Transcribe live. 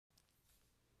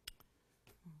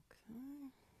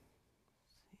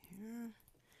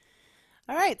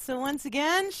All right, so once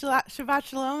again, Shabbat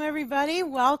Shalom, everybody.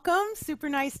 Welcome. Super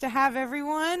nice to have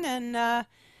everyone, and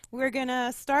we're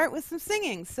gonna start with some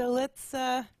singing. So let's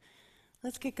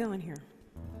get going here.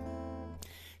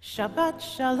 Shabbat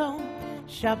Shalom,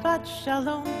 Shabbat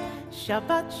Shalom,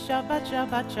 Shabbat Shabbat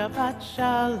Shabbat Shabbat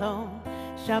Shalom,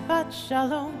 Shabbat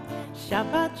Shalom,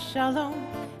 Shabbat Shalom.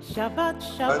 Shabbat,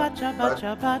 Shabbat, Shabbat,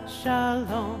 Shabbat,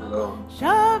 Shalom.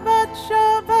 Shabbat,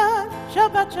 Shabbat,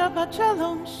 Shabbat, Shabbat,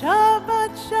 Shalom.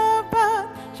 Shabbat, Shabbat,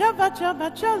 Shabbat,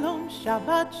 Shabbat, Shalom.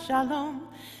 Shabbat, Shalom.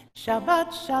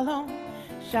 Shabbat, Shalom.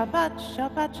 Shabbat,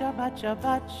 Shabbat, Shabbat,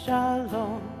 Shabbat,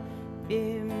 Shalom.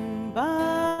 Bim,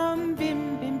 bam,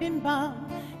 bim, bim, bim, bam.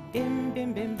 Bim,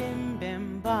 bim, bim, bim,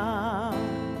 bim, bam.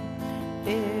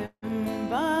 Bim,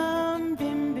 bam,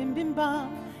 bim, bim, bim, bam.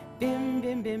 Bim,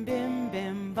 bim, bim, bim,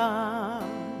 bim, bam.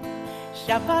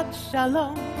 Shabbat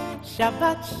Shalom,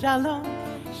 Shabbat Shalom,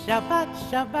 Shabbat,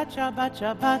 Shabbat, Shabbat,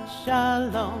 Shabbat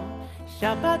Shalom.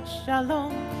 Shabbat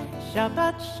Shalom,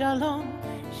 Shabbat Shalom,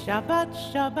 Shabbat,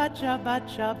 Shabbat, Shabbat,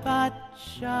 Shabbat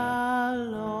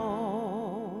Shalom.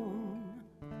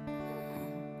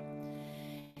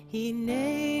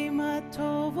 Hinei ma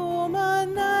tov u'ma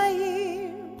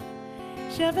na'im,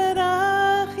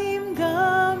 sheverachim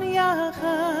gam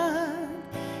yachad.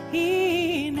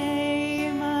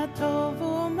 Hinei ma tov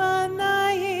u'ma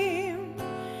na'im,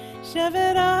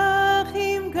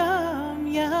 sheverachim gam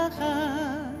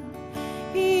yachad.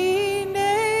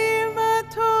 Hinei ma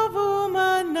tov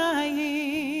u'ma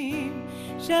na'im,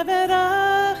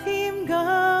 sheverachim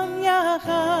gam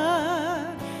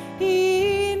yachad.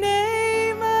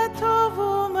 Hinei ma tov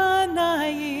u'ma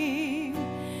na'im,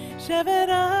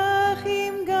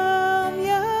 sheverachim gam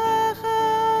yachad.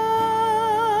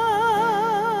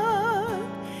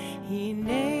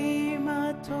 Hinei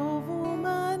ma tov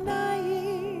u'ma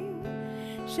na'im,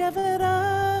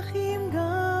 sheverachim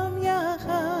gam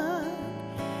yachad.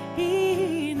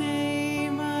 Hinei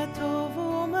ma tov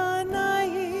u'ma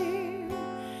na'im,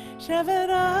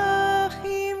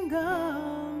 sheverachim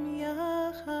gam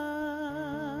yachad.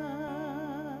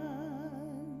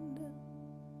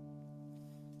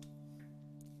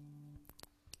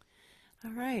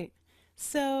 All right.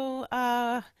 So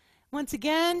once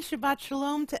again, Shabbat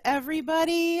Shalom to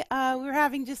everybody. We're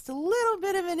having just a little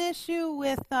bit of an issue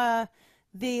with the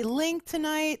link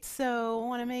tonight, so I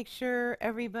want to make sure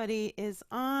everybody is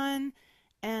on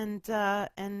and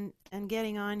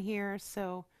getting on here.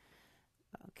 So,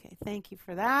 okay, thank you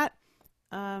for that.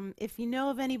 If you know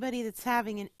of anybody that's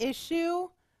having an issue,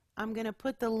 I'm going to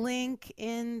put the link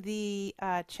in the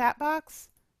chat box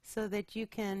so that you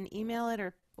can email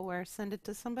it or send it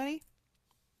to somebody.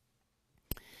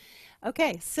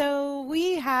 Okay, so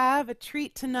we have a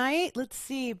treat tonight. Let's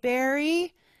see,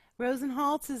 Barry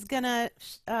Rosenholtz is going to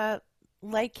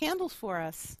light candles for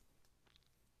us.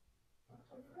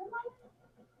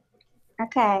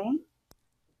 Okay.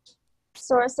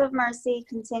 Source of mercy,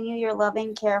 continue your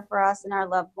loving care for us and our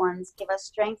loved ones. Give us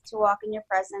strength to walk in your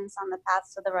presence on the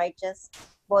paths of the righteous,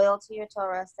 loyal to your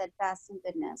Torah, steadfast in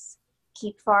goodness.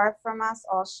 Keep far from us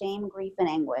all shame, grief, and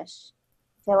anguish.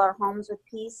 Fill our homes with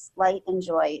peace, light, and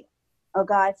joy. O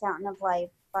God, fountain of life,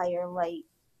 by your light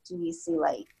do we see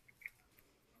light.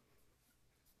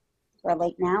 Do I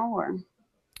light now, or?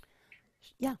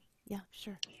 Yeah,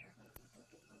 sure.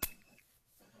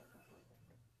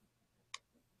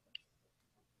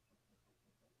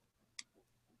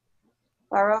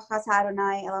 Baruch atah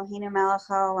Adonai Eloheinu melech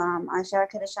haolam, asher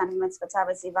kedeshanu mitzvotav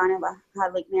v'tzivanu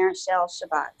lahadlik ner shel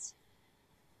Shabbat.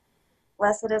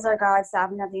 Blessed is our God,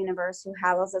 sovereign of the universe, who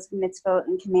hallows us with mitzvot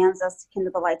and commands us to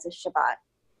kindle the lights of Shabbat.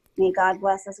 May God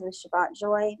bless us with Shabbat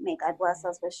joy. May God bless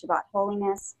us with Shabbat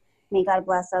holiness. May God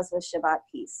bless us with Shabbat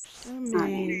peace.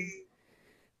 Amen.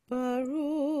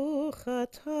 Baruch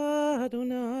atah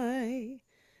Adonai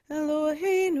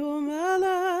Eloheinu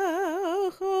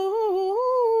melech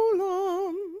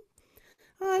haolam,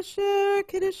 asher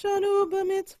kedeshanu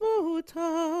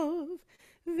b'mitzvotav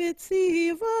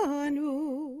v'tzivanu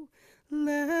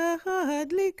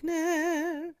להדליק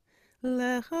נר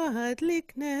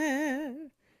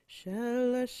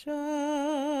של שבת.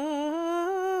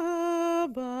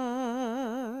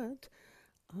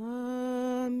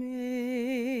 Amen.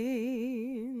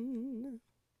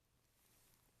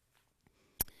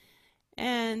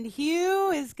 And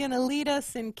Hugh is going to lead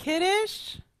us in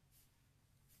Kiddush.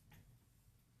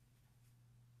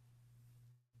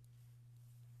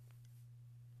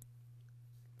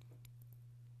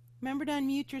 Remember to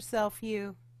unmute yourself,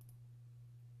 Hugh.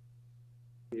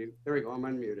 There we go, I'm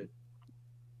unmuted.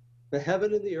 The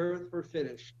heaven and the earth were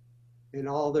finished in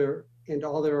all their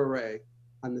array.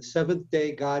 On the seventh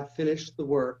day, God finished the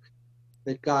work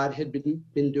that God had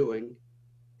been doing,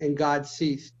 and God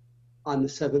ceased on the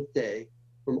seventh day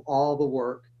from all the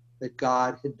work that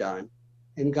God had done.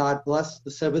 And God blessed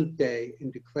the seventh day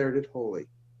and declared it holy,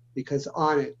 because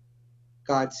on it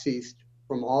God ceased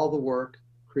from all the work,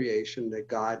 creation that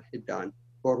God had done.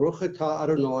 Baruch atah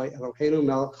Adonai Eloheinu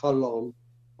melech haolam,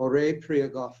 borei pri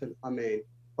hagafen. Amen.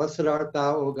 Blessed art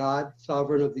thou, O God,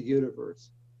 sovereign of the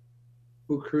universe,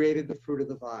 who created the fruit of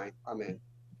the vine. Amen.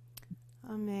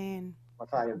 Amen.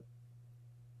 L'chaim.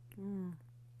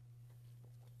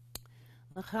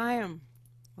 L'chaim.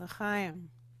 L'chaim.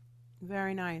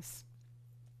 Very nice.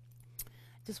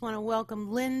 Just want to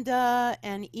welcome Linda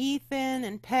and Ethan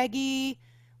and Peggy.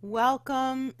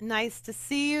 Welcome. Nice to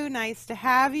see you. Nice to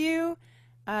have you.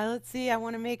 Let's see. I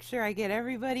want to make sure I get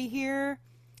everybody here.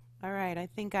 All right. I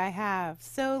think I have.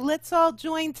 So let's all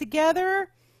join together.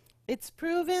 It's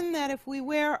proven that if we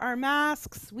wear our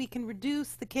masks, we can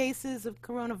reduce the cases of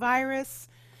coronavirus.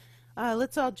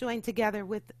 Let's all join together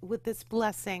with this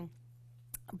blessing.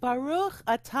 Baruch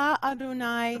atah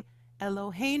Adonai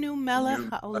Eloheinu melech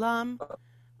haolam,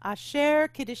 asher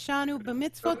kiddushanu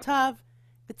b'mitzvotav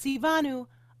v'tzivanu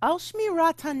al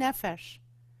shmirat hanefesh.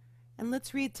 And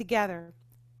let's read together.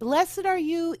 Blessed are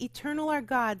you, eternal our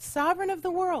God, sovereign of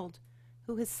the world,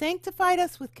 who has sanctified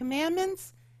us with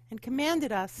commandments and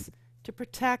commanded us to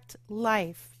protect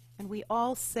life. And we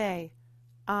all say,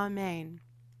 Amen.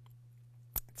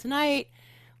 Tonight,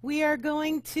 we are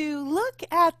going to look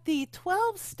at the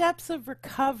 12 steps of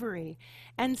recovery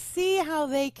and see how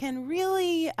they can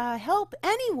really help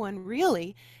anyone,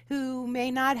 really, who may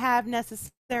not have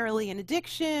necessarily an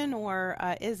addiction or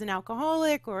is an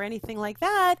alcoholic or anything like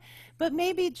that, but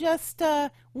maybe just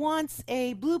wants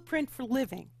a blueprint for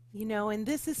living, you know, and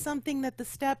this is something that the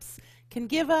steps can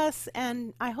give us,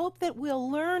 and I hope that we'll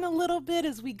learn a little bit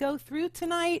as we go through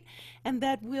tonight, and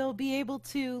that we'll be able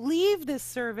to leave this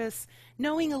service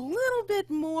knowing a little bit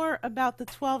more about the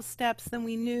 12 steps than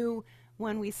we knew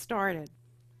when we started.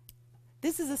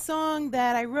 This is a song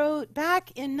that I wrote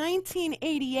back in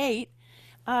 1988.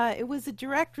 It was a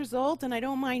direct result, and I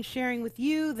don't mind sharing with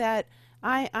you that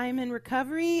I'm in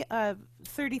recovery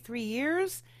 33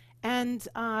 years, and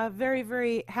very,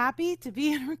 very happy to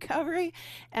be in recovery.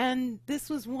 And this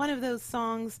was one of those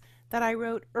songs that I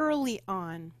wrote early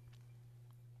on.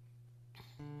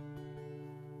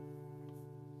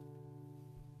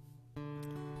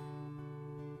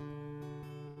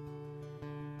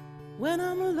 When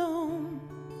I'm alone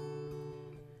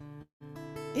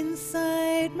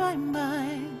inside my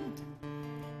mind,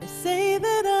 they say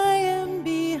that I am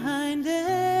behind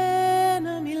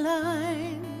enemy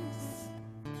lines.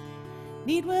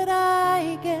 Need what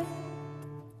I get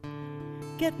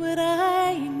what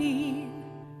I need.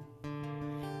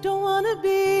 Don't want to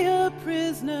be a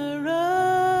prisoner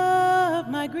of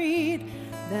my greed.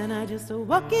 Then I just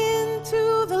walk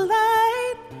into the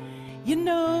light. You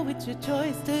know it's your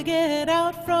choice to get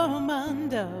out from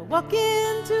under. Walk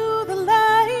into the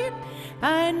light.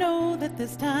 I know that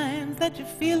there's times that you're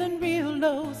feeling real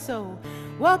low, so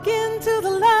walk into the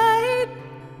light.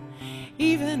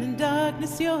 Even in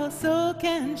darkness your soul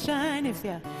can shine. If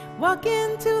you walk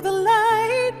into the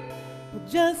light, we'll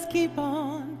just keep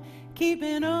on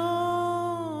keeping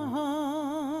on.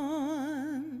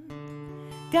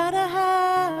 Gotta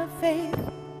have faith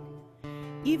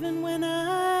even when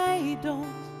I don't,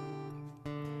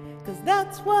 'cause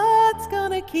that's what's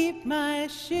gonna keep my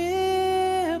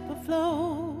ship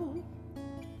afloat.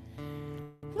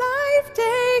 Life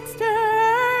takes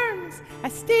turns, I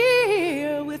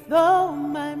steer with all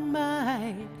my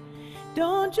might.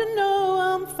 Don't you know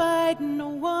I'm fighting a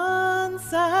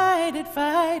one-sided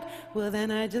fight? Well,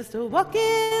 then I just walk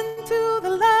into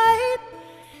the light.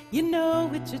 You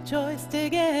know it's your choice to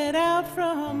get out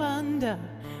from under.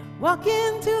 Walk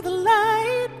into the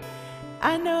light.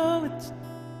 I know it's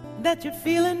that you're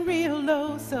feeling real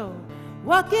low, so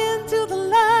walk into the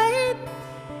light.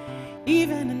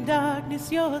 Even in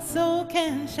darkness your soul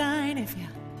can shine. If you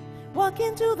walk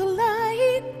into the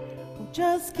light, we'll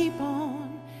just keep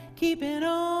on keeping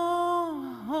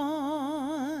on.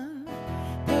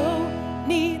 No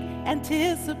need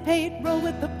anticipate, roll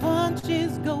with the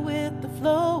punches, go with the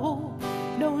flow.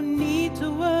 No need to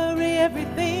worry,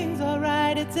 everything's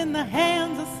alright. It's in the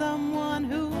hands of someone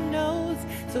who knows.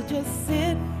 So just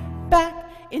sit back,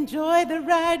 enjoy the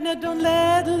ride. Now don't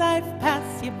let life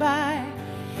pass you by.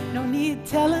 No need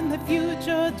telling the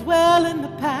future, dwell in the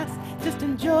past. Just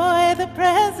enjoy the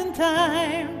present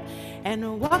time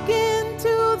and walk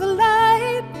into the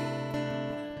light.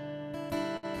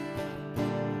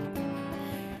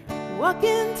 Walk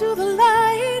into the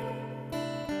light.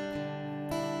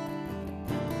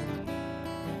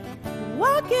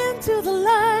 into the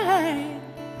light.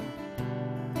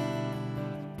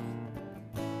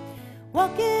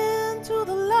 Walk into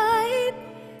the light.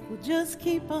 We'll just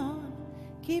keep on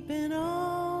keeping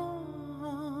on.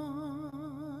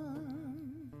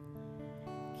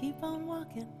 Keep on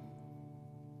walking.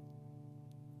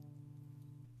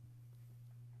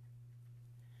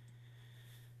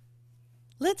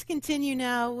 Let's continue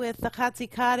now with the Chatzi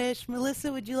Kaddish.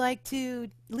 Melissa, would you like to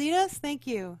lead us? Thank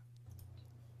you.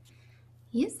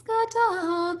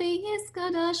 Yiskata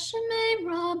v'yiskada shemei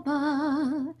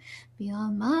Rabba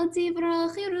v'yamad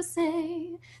divrach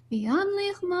Yerusei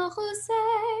v'yamlich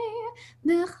machusei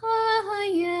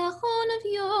v'chayechon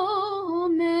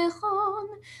v'yomechon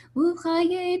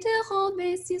u'chayetecho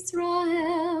beis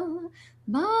Yisrael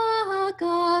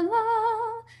ba'agala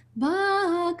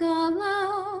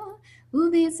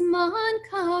u'bizman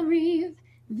kariv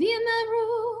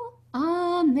v'yimeru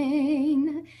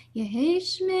Amen. Yehi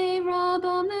Shmei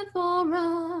Rabba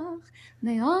Mevorach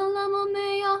Le'olam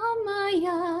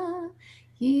U'Me'amaya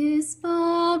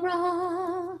Yisbarach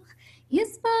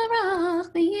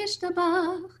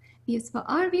V'Yishtabach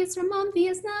V'Yisva'ar V'Yisramam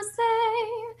V'Yisnaseh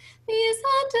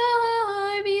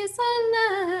V'Yishadar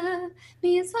V'Yishaleh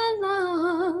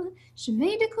V'Yishalal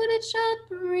Shemei Dekudet Shat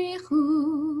B'Richu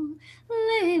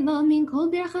Leila Min Kol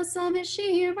Birchasa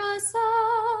V'Shirasa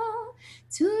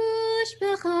Tush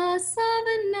b'chasa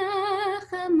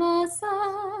v'nechemasa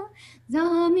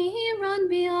Zamiran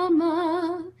b'yama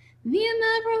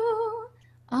v'yimeru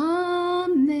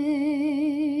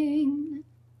Amen.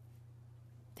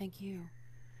 Thank you.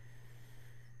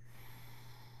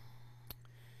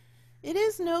 It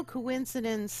is no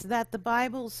coincidence that the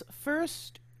Bible's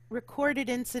first recorded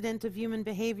incident of human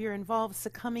behavior involves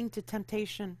succumbing to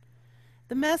temptation.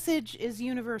 The message is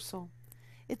universal.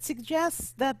 It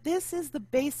suggests that this is the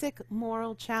basic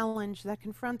moral challenge that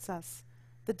confronts us,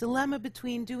 the dilemma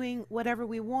between doing whatever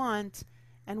we want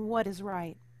and what is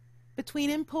right, between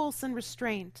impulse and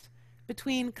restraint,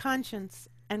 between conscience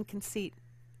and conceit,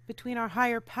 between our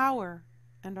higher power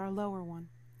and our lower one.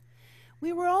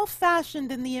 We were all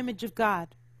fashioned in the image of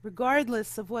God.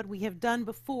 Regardless of what we have done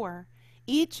before,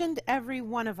 each and every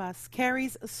one of us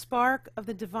carries a spark of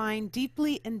the divine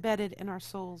deeply embedded in our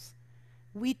souls.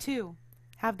 We too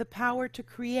have the power to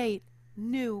create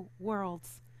new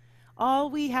worlds.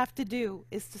 All we have to do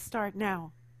is to start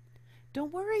now.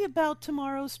 Don't worry about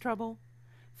tomorrow's trouble,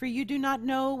 for you do not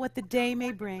know what the day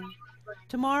may bring.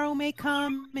 Tomorrow may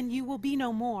come and you will be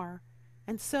no more,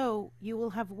 and so you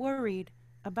will have worried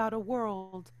about a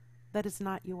world that is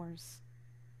not yours.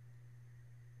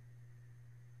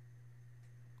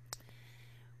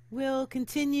 We'll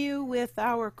continue with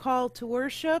our call to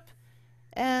worship.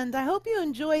 And I hope you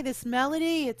enjoy this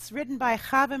melody. It's written by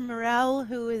Chava Morel,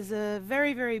 who is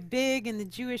very, very big in the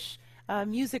Jewish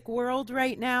music world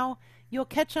right now. You'll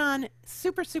catch on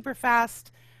super, super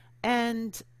fast.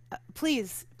 And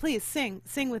please, please sing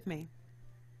with me.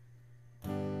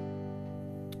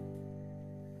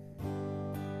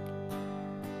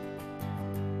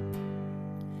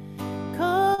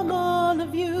 Come all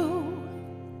of you,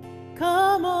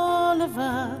 come all of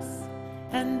us,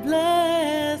 and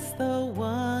bless the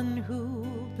one who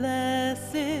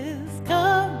blesses.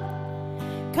 Come,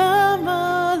 come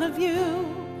all of you,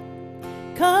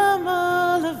 come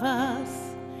all of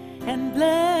us, and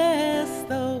bless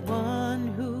the one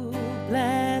who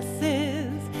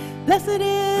blesses. Blessed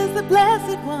is the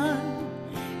blessed one,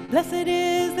 blessed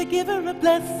is the giver of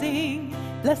blessing,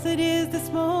 blessed is this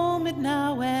moment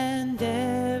now and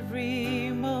every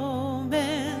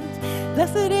moment.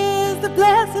 Blessed is the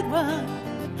blessed one,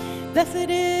 blessed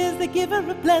is the giver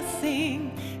of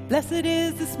blessing, blessed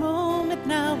is this moment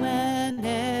now and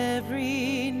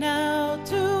every now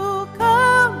to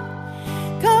come.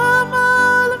 Come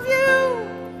all of you,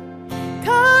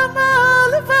 come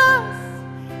all of us,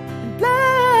 and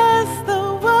bless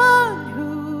the one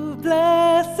who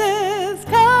blesses.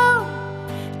 Come,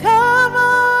 come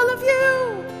all of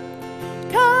you,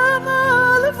 come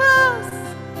all of us,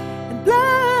 and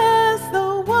bless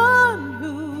the one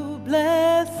who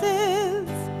blesses.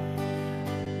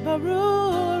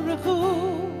 Baruch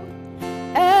Hu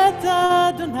et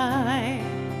Adonai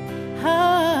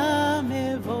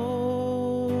HaMevorach.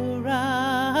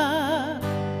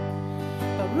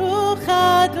 Baruch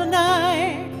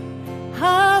Adonai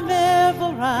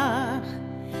HaMevorach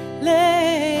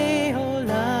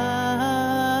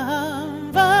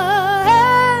Le'olam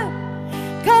Va'ed.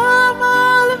 Come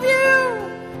all of you,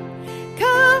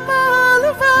 come all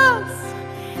of us,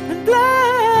 and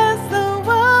bless the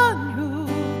one who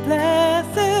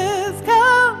blesses.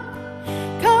 Come,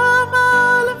 come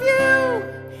all of you,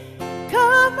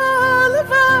 come all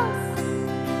of us,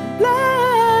 and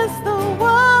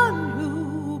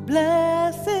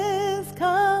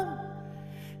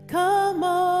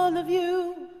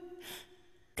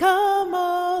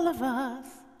of us,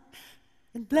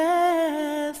 and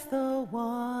bless the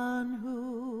one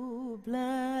who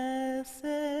blesses.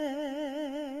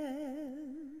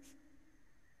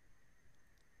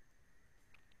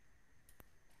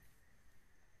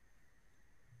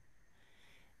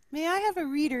 May I have a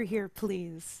reader here,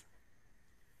 please?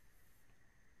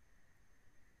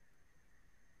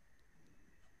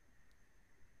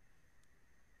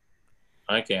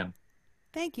 I can.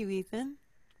 Thank you, Ethan.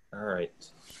 All right.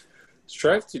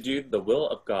 Strive to do the will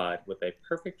of God with a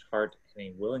perfect heart and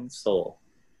a willing soul.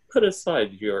 Put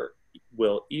aside your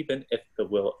will even if the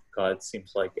will of God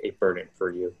seems like a burden for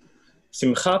you.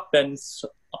 Simcha ben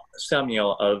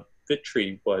Samuel of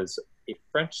Vitry was a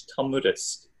French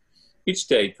Talmudist. Each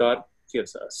day, God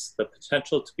gives us the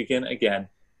potential to begin again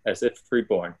as if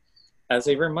reborn. As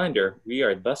a reminder, we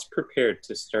are thus prepared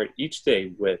to start each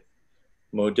day with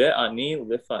Modeh ani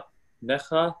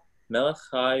lefanecha melech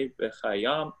chai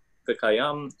v'kayam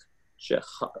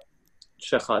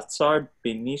shechatzar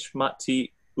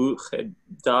b'nishmati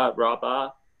ucheda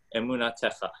rabba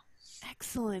emunatecha.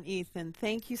 Excellent, Ethan.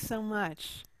 Thank you so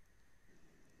much.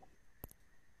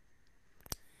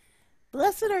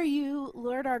 Blessed are you,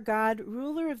 Lord our God,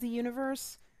 ruler of the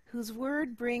universe, whose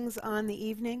word brings on the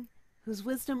evening, whose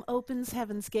wisdom opens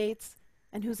heaven's gates,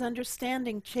 and whose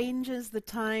understanding changes the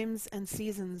times and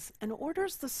seasons, and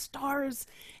orders the stars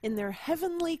in their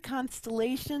heavenly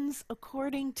constellations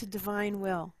according to divine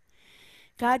will.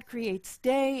 God creates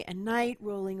day and night,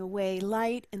 rolling away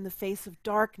light in the face of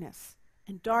darkness,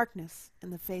 and darkness in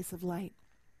the face of light,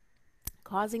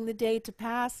 causing the day to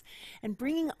pass and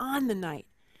bringing on the night,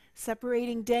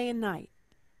 separating day and night.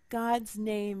 God's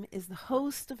name is the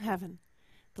host of heaven,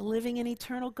 the living and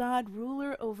eternal God,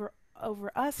 ruler over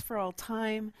us for all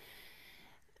time.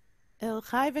 El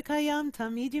chai v'kayam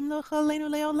tamid yimloch aleinu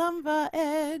le'olam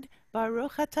va'ed,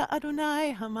 Baruch ata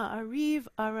Adonai hama'ariv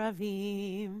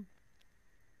aravim.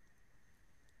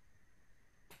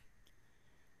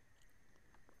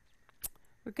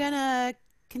 We're going to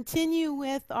continue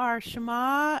with our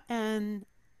Shema, and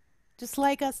just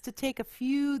like us to take a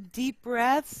few deep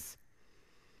breaths.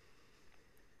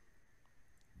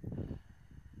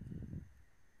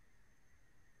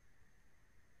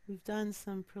 We've done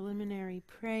some preliminary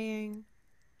praying,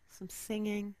 some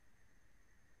singing,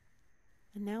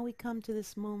 and now we come to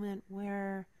this moment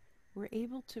where we're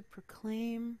able to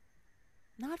proclaim,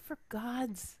 not for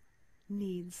God's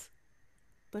needs,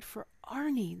 but for our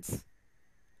needs.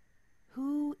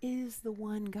 Who is the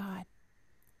one God?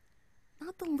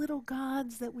 Not the little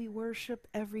gods that we worship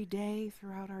every day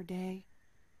throughout our day,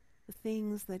 the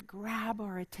things that grab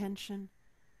our attention,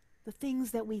 the things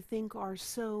that we think are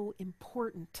so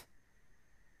important,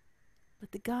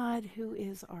 but the God who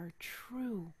is our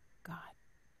true God.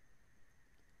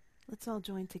 Let's all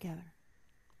join together.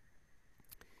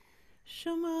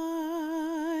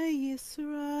 Shema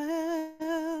Yisrael,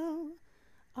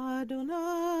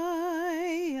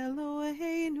 Adonai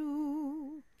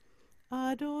Eloheinu,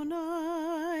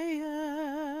 Adonai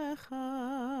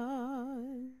Echad.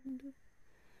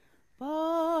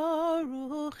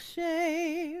 Baruch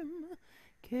Shem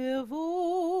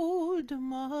Kevod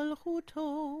Malchuto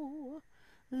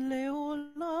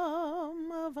Leolam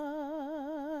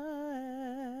Avad.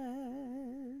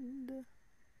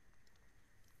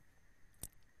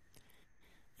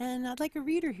 And I'd like a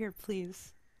reader here,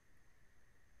 please.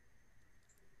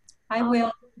 I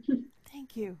will.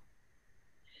 Thank you.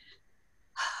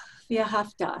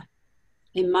 V'ahavta,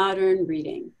 a modern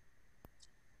reading.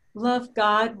 Love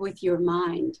God with your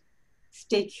mind.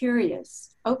 Stay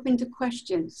curious, open to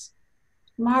questions.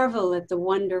 Marvel at the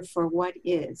wonder for what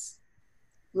is.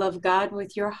 Love God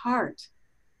with your heart.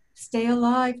 Stay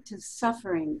alive to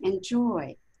suffering and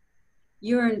joy.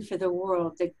 Yearn for the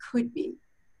world that could be.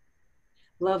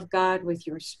 Love God with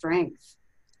your strength.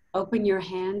 Open your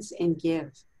hands and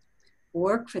give.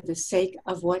 Work for the sake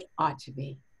of what ought to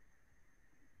be.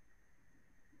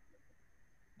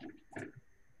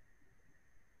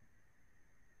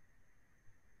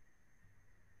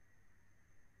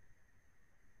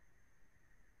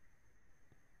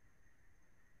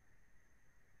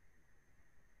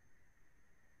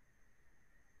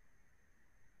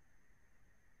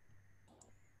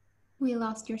 We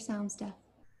lost your sound, Steph.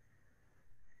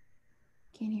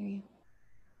 Can't hear you.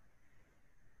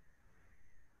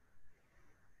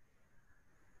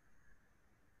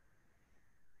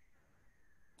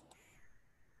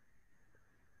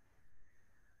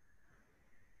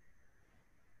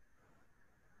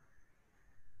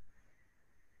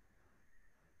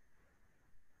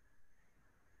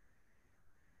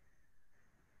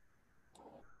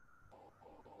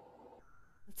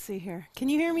 Let's see here. Can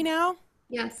you hear me now?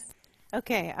 Yes.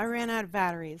 Okay, I ran out of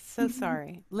batteries. So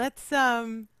sorry. Let's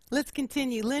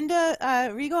continue.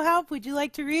 Linda, Regal Help, would you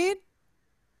like to read?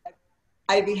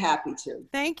 I'd be happy to.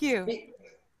 Thank you.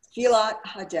 Filat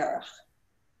Haderach.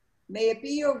 May it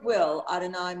be your will,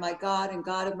 Adonai, my God and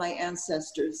God of my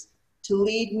ancestors, to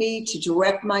lead me, to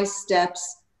direct my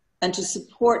steps, and to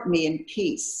support me in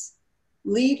peace.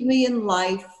 Lead me in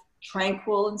life,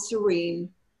 tranquil and serene,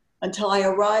 until I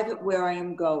arrive at where I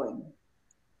am going.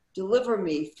 Deliver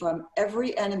me from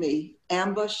every enemy,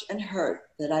 ambush, and hurt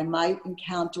that I might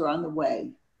encounter on the way,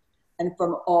 and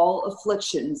from all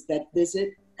afflictions that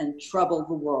visit and trouble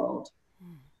the world.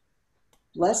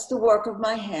 Bless the work of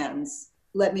my hands.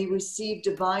 Let me receive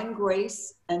divine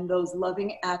grace and those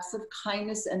loving acts of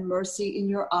kindness and mercy in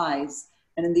your eyes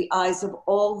and in the eyes of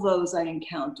all those I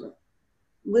encounter.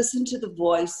 Listen to the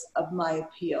voice of my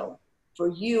appeal, for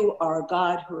you are a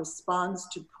God who responds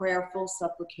to prayerful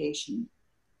supplication.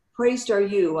 Praised are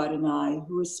you, Adonai,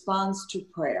 who responds to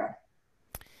prayer.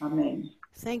 Amen.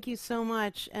 Thank you so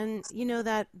much. And you know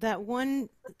that one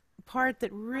part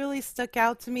that really stuck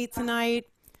out to me tonight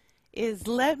is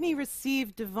let me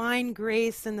receive divine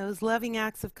grace and those loving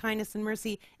acts of kindness and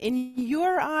mercy in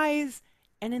your eyes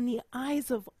and in the eyes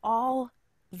of all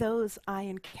those I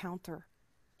encounter.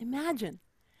 Imagine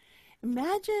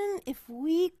if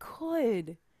we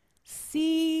could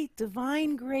see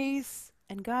divine grace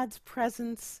and God's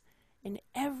presence in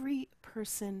every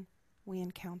person we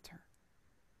encounter.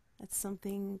 That's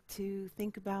something to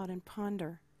think about and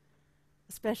ponder,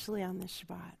 especially on this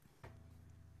Shabbat.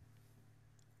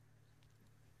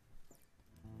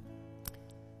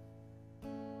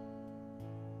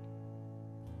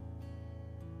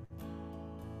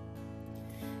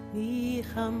 Mi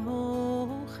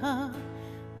chamocha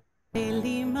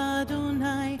elim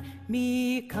Adonai,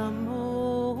 mi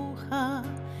kamocha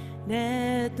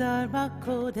nedar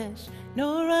bakodesh,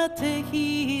 nora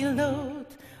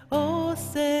tehilot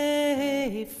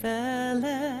osei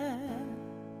feleh.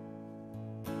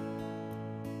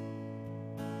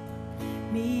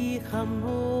 Mi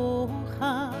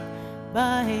chamocha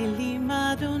ba'elim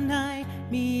Adonai,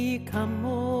 mi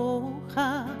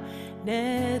kamocha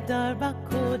nedar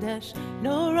bakodesh,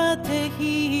 nora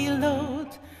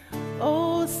tehilot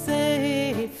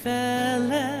osei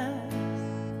feleh.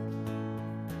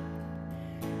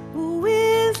 Who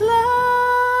is like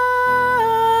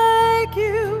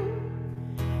you?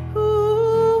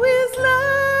 Who is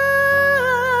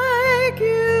like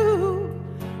you?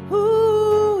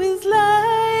 Who is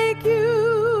like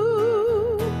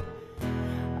you?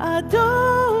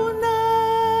 Adonai.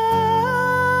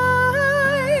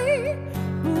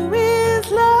 Who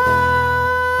is like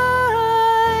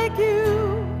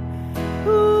you?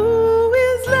 Who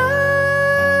is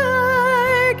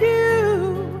like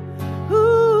you?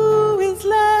 Who is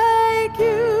like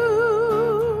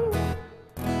you?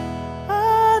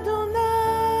 Adonai.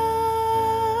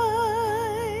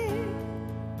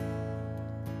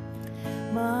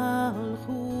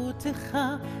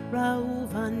 Malchutecha ra'u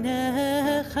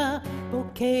vanecha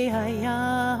bokei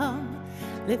hayam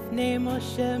lifnei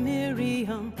Moshe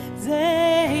Miriam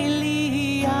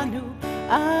zei anu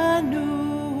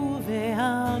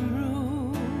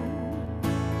ve'amru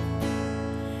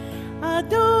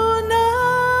Adonai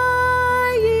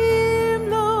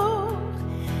yimloch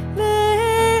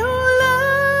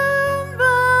le'olam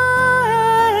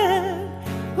va'ed.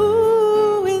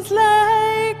 Who is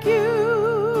like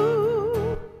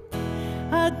you?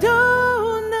 Adonai.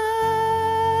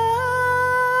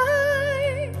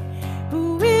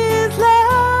 Who is like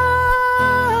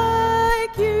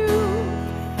you?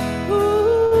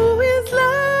 Who is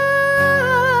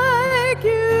like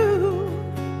you?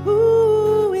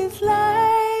 Who is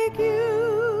like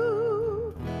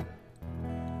you?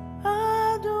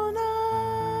 Adonai.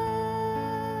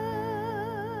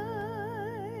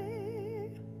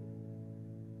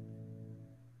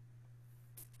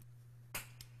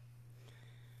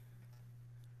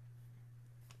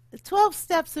 The 12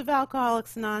 steps of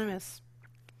Alcoholics Anonymous.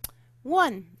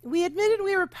 1. We admitted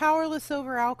we were powerless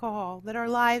over alcohol, that our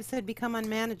lives had become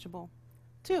unmanageable.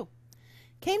 2.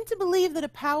 Came to believe that a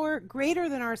power greater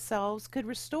than ourselves could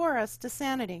restore us to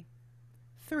sanity.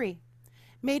 3.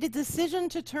 Made a decision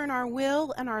to turn our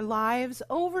will and our lives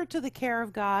over to the care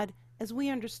of God as we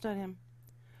understood Him.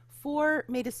 4.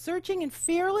 Made a searching and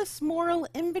fearless moral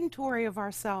inventory of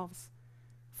ourselves.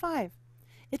 5.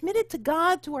 Admitted to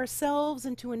God, to ourselves,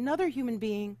 and to another human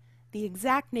being the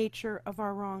exact nature of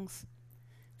our wrongs.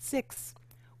 6.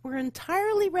 We're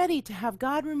entirely ready to have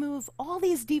God remove all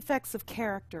these defects of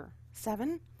character.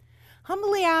 7.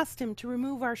 Humbly asked Him to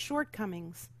remove our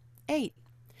shortcomings. 8.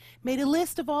 Made a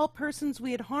list of all persons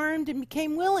we had harmed and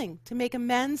became willing to make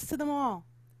amends to them all.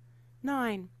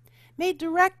 9. Made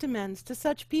direct amends to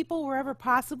such people wherever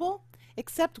possible,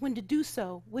 except when to do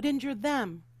so would injure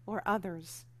them or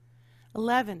others.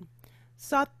 11.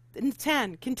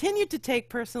 10. Continued to take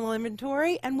personal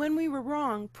inventory, and when we were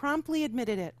wrong, promptly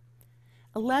admitted it.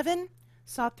 11.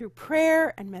 Sought through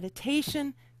prayer and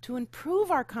meditation to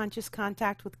improve our conscious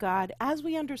contact with God as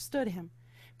we understood Him,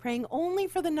 praying only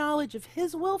for the knowledge of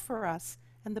His will for us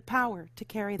and the power to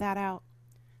carry that out.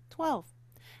 12.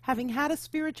 Having had a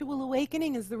spiritual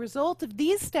awakening as the result of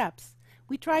these steps,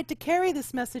 we tried to carry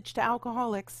this message to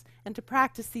alcoholics and to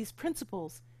practice these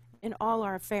principles in all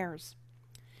our affairs.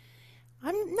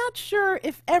 I'm not sure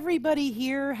if everybody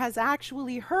here has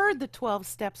actually heard the 12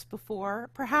 steps before,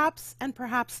 perhaps and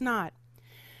perhaps not.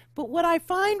 But what I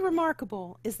find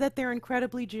remarkable is that they're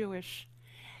incredibly Jewish.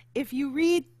 If you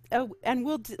read, and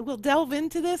we'll delve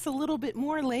into this a little bit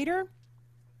more later,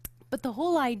 but the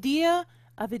whole idea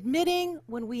of admitting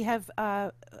when we have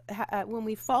when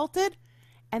we faulted,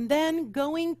 and then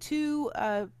going to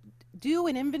do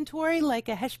an inventory like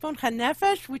a Heshbon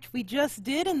HaNefesh, which we just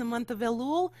did in the month of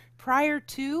Elul prior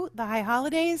to the high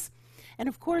holidays, and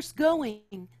of course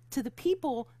going to the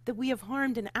people that we have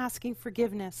harmed and asking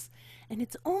forgiveness. And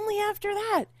it's only after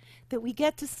that that we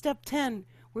get to step 10,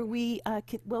 where we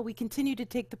continue to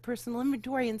take the personal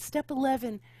inventory, and step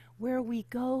 11, where we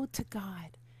go to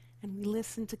God and we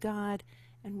listen to God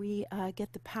and we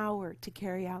get the power to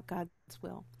carry out God's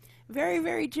will. Very,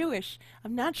 very Jewish.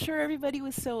 I'm not sure everybody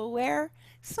was so aware.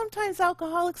 Sometimes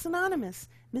Alcoholics Anonymous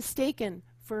mistaken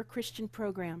for a Christian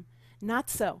program. Not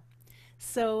so.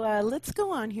 So let's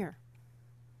go on here.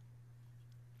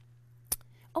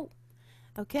 Oh,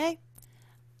 okay.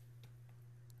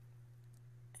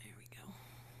 There we go.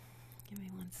 Give me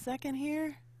 1 second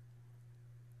here.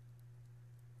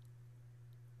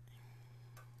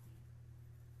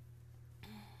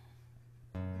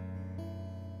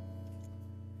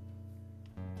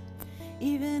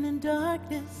 Even in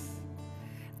darkness,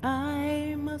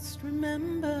 I must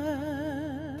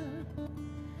remember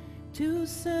to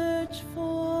search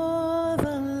for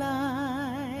the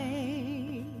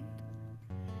light.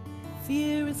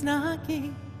 Fear is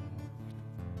knocking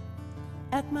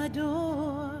at my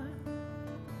door.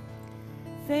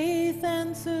 Faith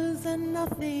answers and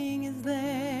nothing is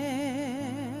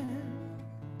there.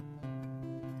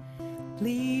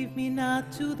 Leave me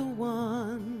not to the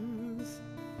ones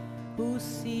who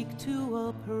seek to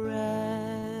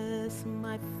oppress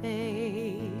my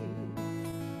faith.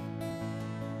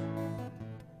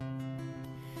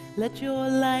 Let your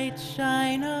light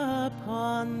shine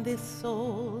upon this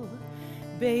soul,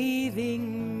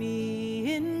 bathing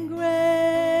me in grace.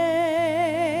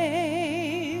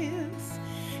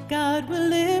 God will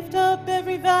lift up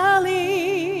every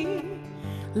valley,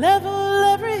 level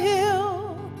every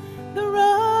hill. The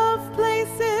rough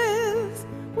places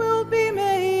will be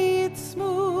made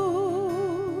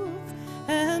smooth,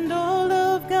 and all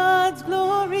of God's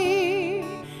glory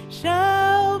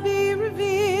shall be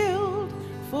revealed,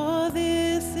 for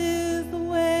this is the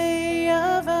way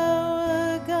of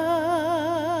our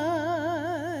God.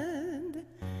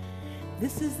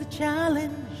 This is the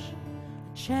challenge,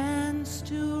 a chance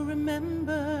to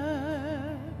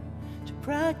remember, to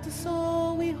practice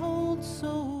all we hold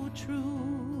so true.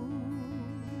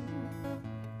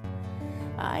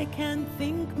 I can't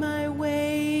think my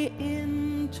way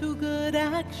into good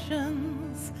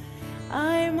actions.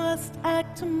 I must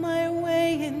act my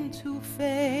way into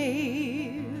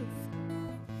faith.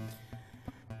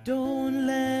 Don't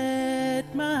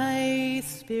let my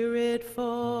spirit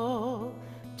fall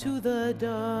to the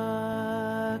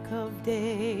dark of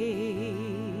days.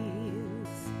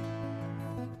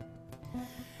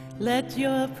 Let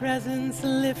your presence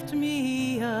lift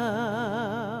me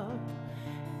up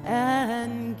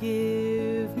and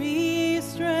give me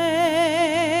strength.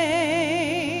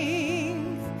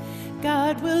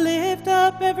 God will lift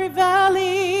up every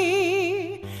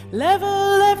valley,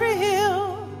 level every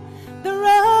hill. The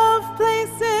rough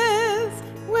places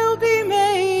will be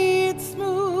made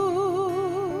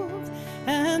smooth,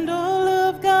 and all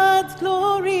of God's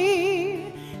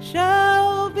glory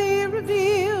shall be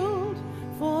revealed,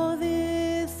 for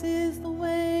this is the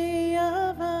way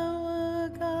of our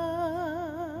God.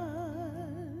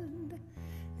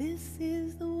 This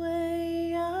is the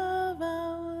way of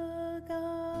our God.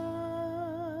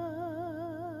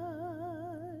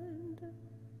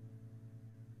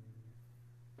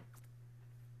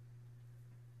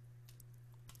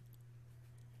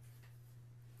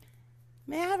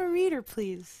 May I have a reader,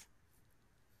 please?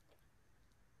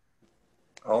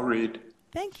 I'll read.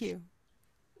 Thank you.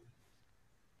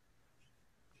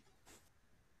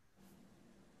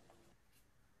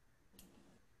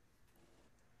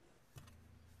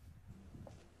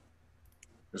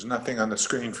 There's nothing on the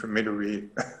screen for me to read.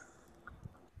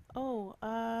 Oh,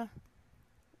 are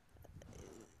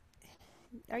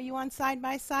you on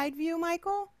side-by-side view,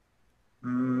 Michael?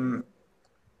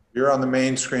 You're on the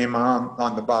main screen,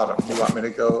 on the bottom. You want me to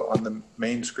go on the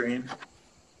main screen?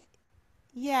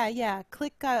 Yeah.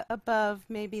 Click above.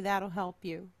 Maybe that'll help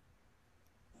you.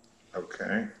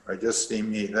 Okay, I just see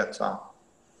me, that's all.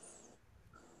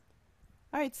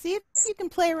 All right, see if you can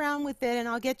play around with it, and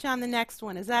I'll get you on the next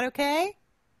one. Is that okay?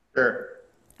 Sure.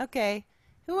 Okay.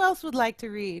 Who else would like to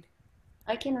read?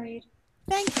 I can read.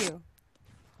 Thank you.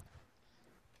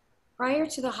 Prior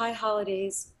to the high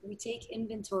holidays, we take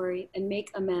inventory and make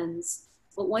amends.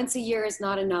 But once a year is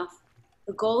not enough.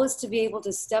 The goal is to be able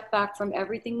to step back from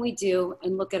everything we do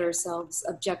and look at ourselves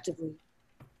objectively.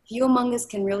 Few among us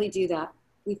can really do that.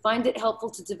 We find it helpful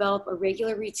to develop a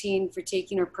regular routine for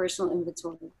taking our personal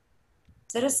inventory.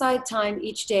 Set aside time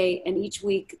each day and each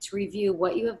week to review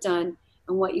what you have done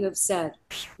and what you have said.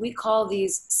 We call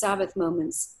these Sabbath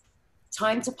moments.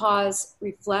 Time to pause,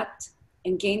 reflect,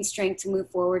 and gain strength to move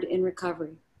forward in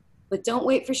recovery. But don't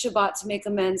wait for Shabbat to make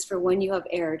amends for when you have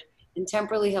erred and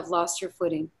temporarily have lost your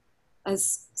footing.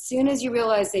 As soon as you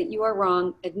realize that you are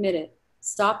wrong, admit it.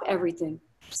 Stop everything.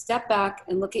 Step back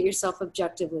and look at yourself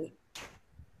objectively.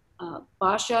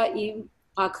 Basha Ibn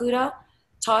Pakuda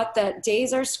taught that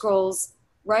days are scrolls.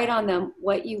 Write on them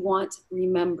what you want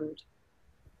remembered.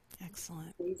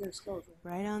 Excellent. Days are scrolls.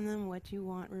 Write on them what you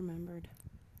want remembered.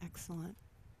 Excellent.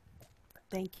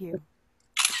 Thank you.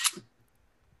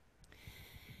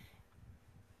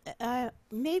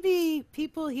 Maybe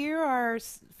people here are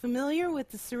familiar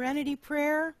with the Serenity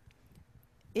Prayer.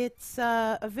 It's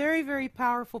a very, very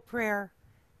powerful prayer.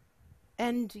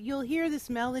 And you'll hear this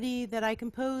melody that I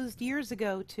composed years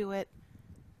ago to it.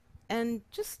 And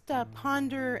just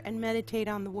ponder and meditate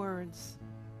on the words.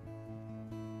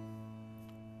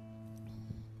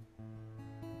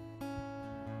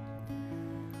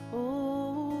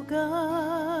 Oh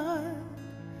God,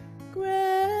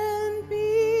 grant me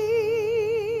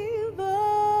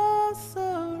the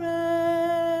serenity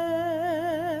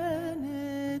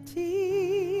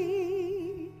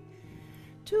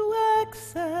to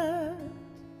accept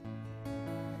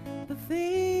the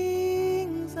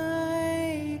things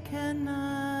I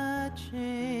cannot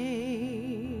change,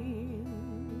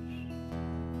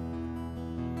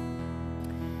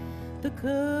 the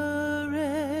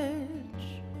courage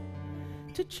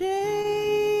to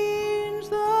change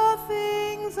the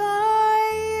things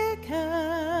I can,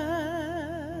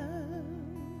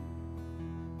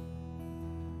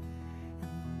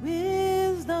 and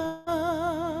wisdom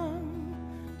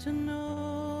to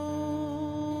know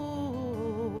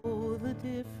the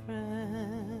difference.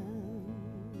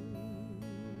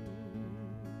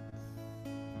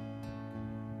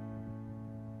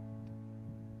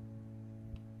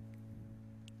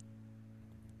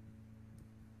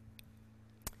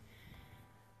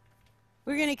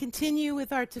 We're going to continue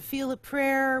with our tefillah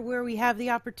prayer, where we have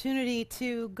the opportunity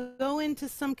to go into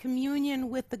some communion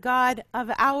with the God of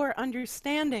our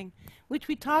understanding, which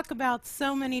we talk about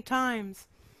so many times.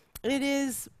 It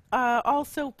is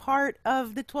also part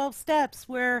of the 12 steps,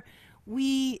 where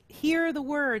we hear the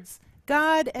words,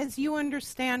 God as you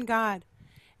understand God.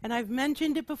 And I've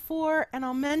mentioned it before, and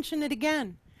I'll mention it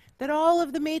again, that all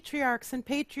of the matriarchs and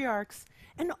patriarchs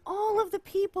and all of the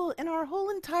people in our whole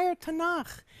entire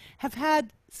Tanakh have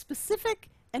had specific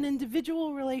and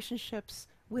individual relationships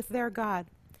with their God.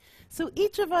 So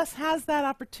each of us has that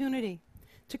opportunity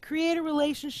to create a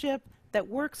relationship that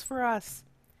works for us.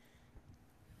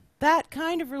 That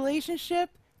kind of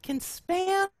relationship can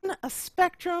span a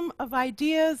spectrum of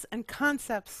ideas and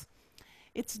concepts.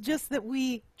 It's just that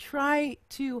we try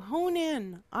to hone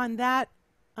in on that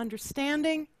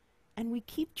understanding, and we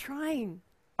keep trying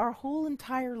our whole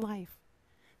entire life.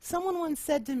 Someone once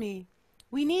said to me,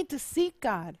 we need to seek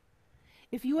God.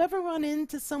 If you ever run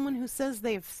into someone who says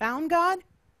they have found God,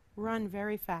 run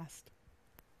very fast.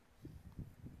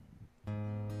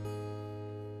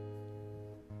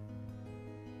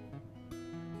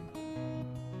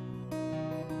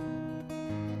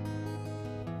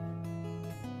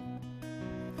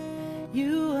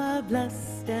 You are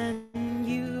blessed and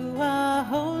you are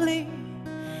holy.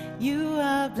 You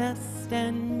are blessed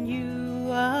and you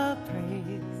are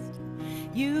praised.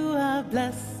 You are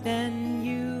blessed and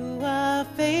you are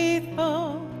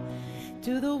faithful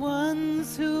to the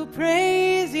ones who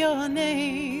praise your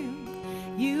name.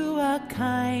 You are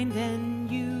kind and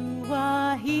you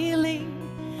are healing.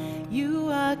 You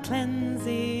are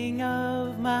cleansing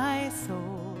of my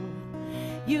soul.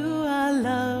 You are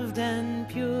loved and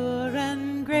pure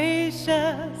and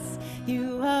gracious.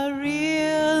 You are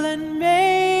real and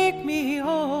make me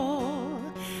whole.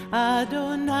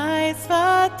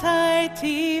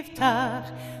 שפתי תפתח,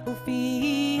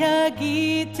 ופי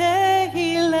יגיד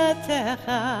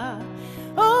תהילתך.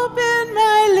 Open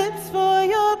my lips for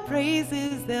your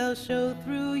praises, they'll show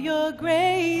through your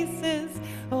graces.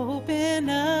 Open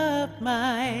up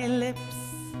my lips,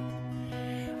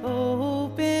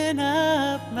 open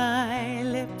up my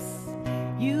lips.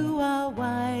 You are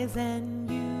wise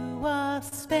and you are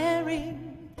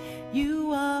sparing,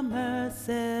 you are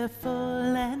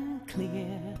merciful and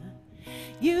clear.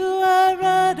 You are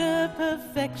utter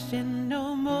perfection,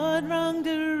 no more wrong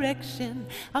direction.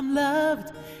 I'm loved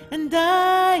and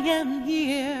I am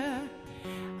here.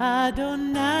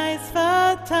 Adonai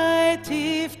שפתי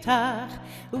תפתח,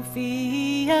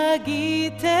 ופי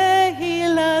יגיד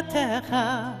תהילתך.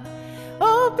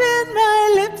 Open my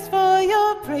lips for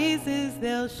your praises,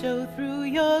 they'll show through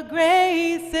your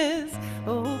graces.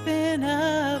 Open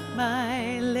up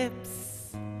my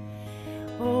lips,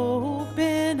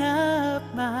 open up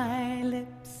my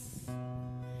lips,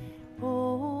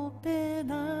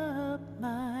 open up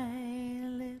my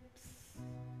lips.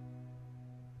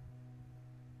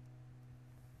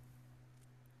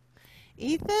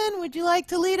 Ethan, would you like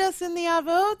to lead us in the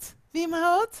Avot,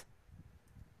 V'imahot?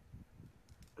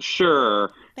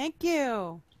 Sure. Thank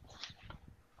you.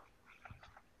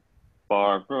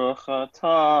 Baruch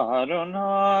atah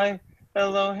Adonai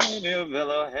Eloheinu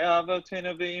v'Elohei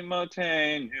Avotenu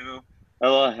v'Imotenu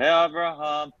Elohei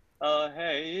Abraham,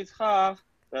 Elohei Yitzchak,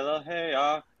 Elohei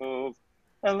Yaakov,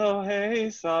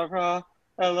 Elohei Sarah,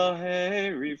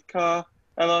 Elohei Rivka,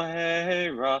 Elohei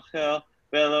Rachel,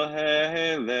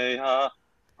 v'Elohei Leah,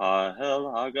 Ha'el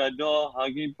Hagadol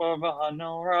Hagibor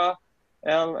v'Hanora,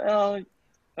 El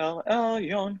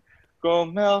Elyon,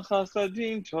 Gomel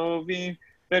Chasadim Tovim,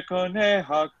 וקונה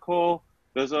הכל,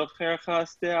 וזוכר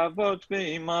חסדי אבות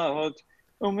ואימהות,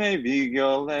 ומביא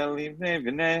גאולה לבני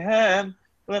בניהם,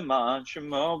 למען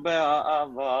שמו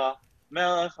באהבה,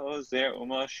 מלך עוזר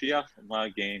ומשיח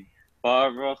ומגן.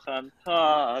 ברוך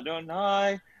אתה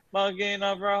אדוני, מגן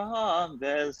אברהם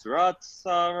בעזרת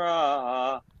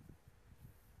שרה.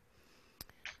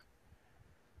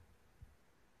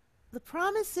 The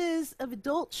promises of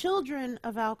adult children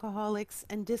of alcoholics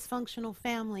and dysfunctional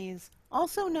families,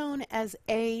 also known as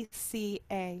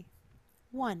ACA.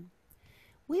 1.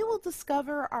 We will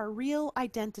discover our real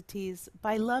identities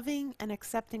by loving and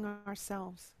accepting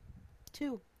ourselves.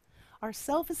 2. Our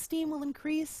self-esteem will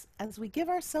increase as we give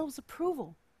ourselves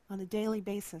approval on a daily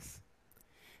basis.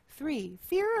 3.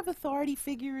 Fear of authority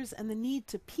figures and the need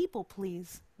to people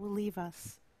please will leave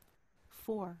us.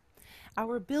 4.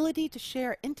 Our ability to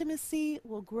share intimacy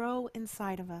will grow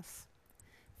inside of us.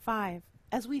 5.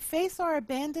 As we face our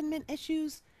abandonment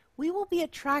issues, we will be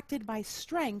attracted by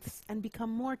strengths and become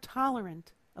more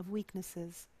tolerant of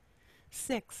weaknesses.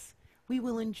 6. We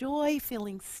will enjoy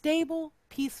feeling stable,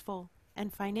 peaceful,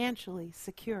 and financially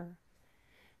secure.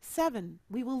 7.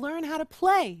 We will learn how to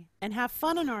play and have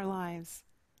fun in our lives.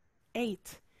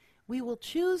 8. We will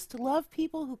choose to love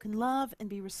people who can love and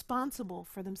be responsible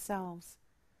for themselves.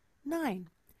 9.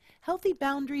 Healthy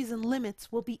boundaries and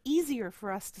limits will be easier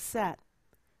for us to set.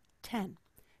 10.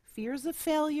 Fears of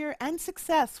failure and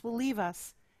success will leave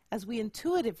us as we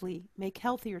intuitively make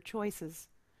healthier choices.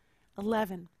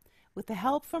 11. With the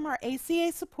help from our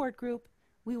ACA support group,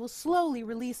 we will slowly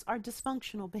release our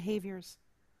dysfunctional behaviors.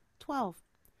 12.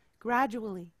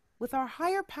 Gradually, with our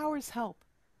higher power's help,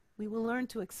 we will learn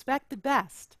to expect the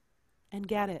best and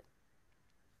get it.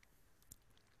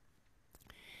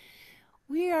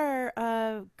 We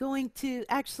are going to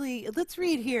actually, let's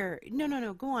read here.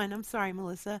 No, go on. I'm sorry,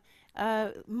 Melissa.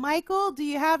 Michael, do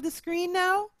you have the screen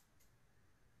now?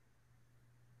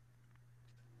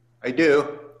 I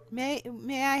do. May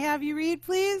I have you read,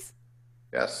 please?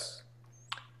 Yes.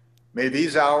 May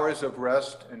these hours of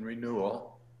rest and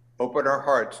renewal open our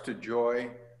hearts to joy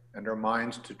and our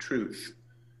minds to truth.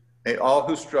 May all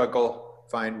who struggle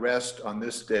find rest on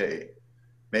this day.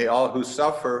 May all who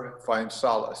suffer find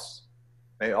solace.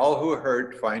 May all who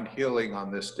hurt find healing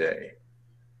on this day.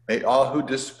 May all who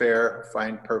despair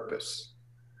find purpose.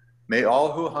 May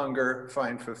all who hunger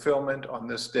find fulfillment on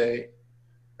this day.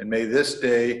 And may this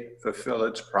day fulfill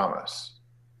its promise.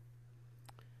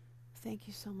 Thank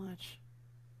you so much.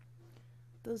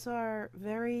 Those are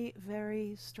very,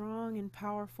 very strong and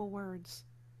powerful words.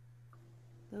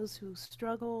 Those who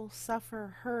struggle,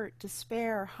 suffer, hurt,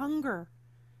 despair, hunger,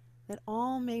 that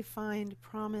all may find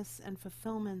promise and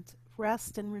fulfillment,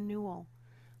 rest and renewal,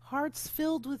 hearts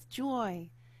filled with joy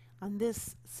on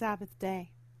this Sabbath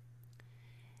day.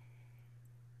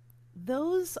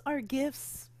 Those are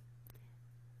gifts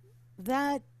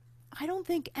that I don't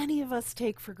think any of us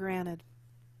take for granted.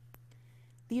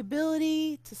 the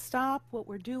ability to stop what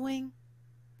we're doing,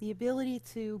 the ability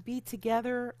to be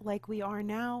together like we are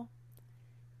now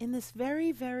in this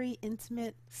very, very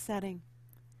intimate setting.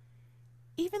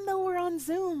 Even though we're on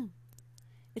Zoom,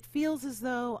 it feels as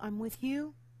though I'm with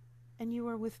you and you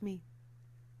are with me.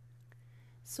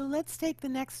 So let's take the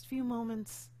next few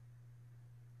moments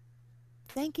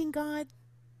thanking God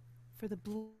for the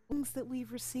blessings that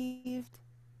we've received,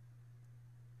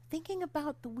 thinking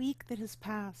about the week that has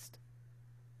passed,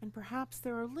 and perhaps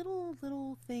there are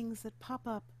little things that pop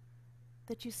up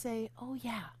that you say, oh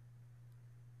yeah,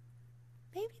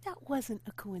 maybe that wasn't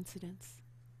a coincidence.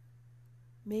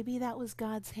 Maybe that was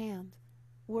God's hand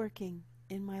working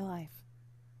in my life.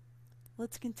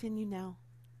 Let's continue now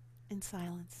in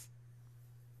silence.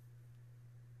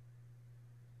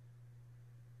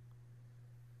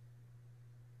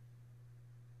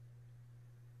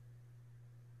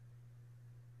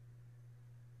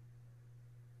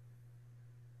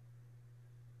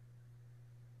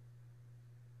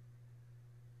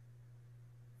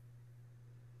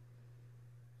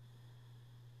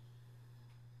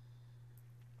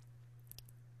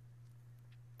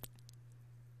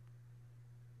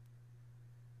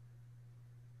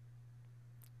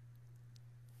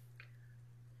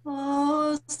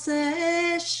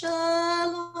 Ose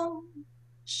shalom,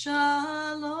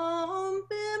 shalom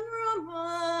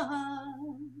bimrama.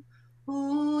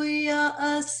 Hu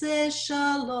ya'aseh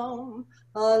shalom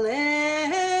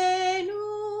aleinu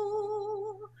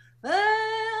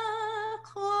ve'achol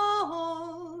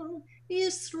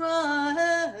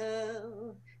Yisrael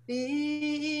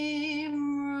b'imru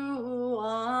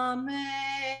amen.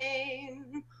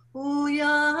 Hu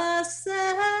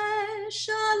ya'aseh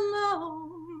shalom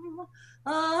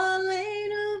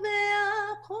Aleinu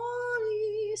ve'achol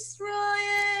Yisrael.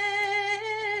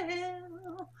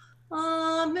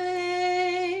 Amen.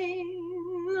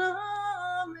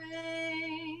 Amen.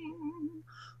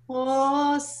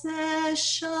 Ose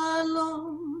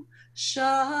shalom,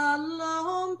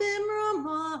 shalom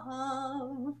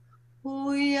bimromav. Hu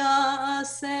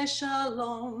ya'aseh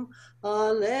shalom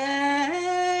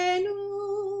aleinu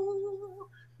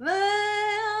ve'achol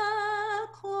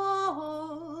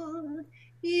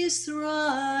Israel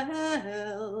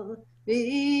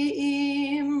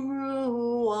b'imru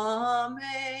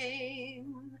amen.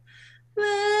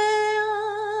 Ve'achol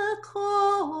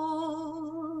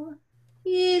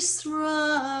Israel.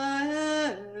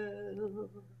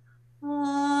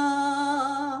 Amen.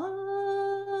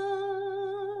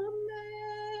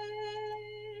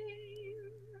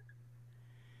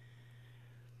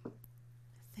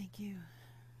 Thank you.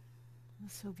 It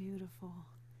was so beautiful.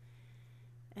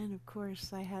 And of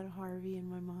course, I had Harvey in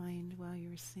my mind while you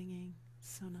were singing.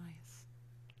 So nice.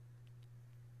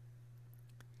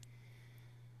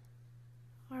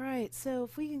 All right, so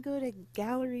if we can go to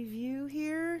gallery view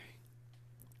here,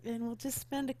 and we'll just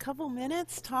spend a couple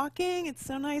minutes talking. It's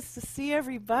so nice to see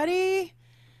everybody.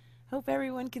 Hope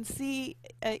everyone can see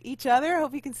each other.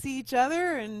 Hope you can see each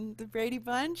other and the Brady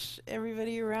Bunch,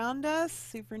 everybody around us.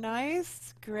 Super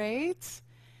nice. Great.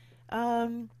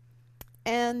 And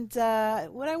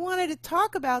what I wanted to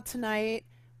talk about tonight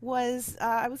was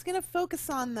I was going to focus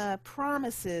on the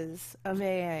promises of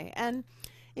AA. And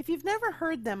if you've never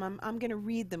heard them, I'm going to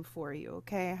read them for you,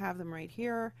 okay? I have them right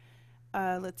here.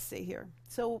 Let's see here.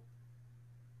 So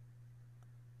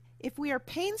if we are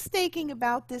painstaking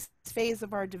about this phase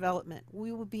of our development,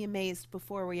 we will be amazed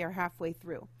before we are halfway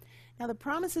through. Now, the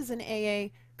promises in AA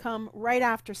come right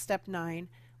after step 9,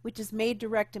 which is made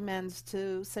direct amends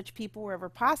to such people wherever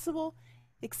possible,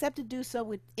 except to do so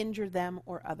would injure them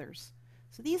or others.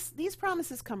 So these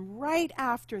promises come right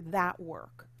after that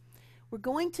work. We're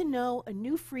going to know a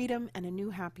new freedom and a new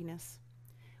happiness.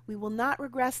 We will not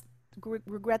regret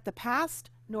the past,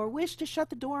 nor wish to shut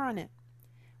the door on it.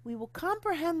 We will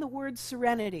comprehend the word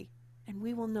serenity, and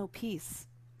we will know peace.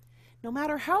 No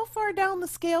matter how far down the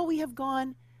scale we have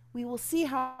gone, we will see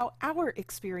how our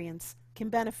experience can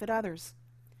benefit others.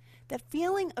 That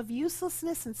feeling of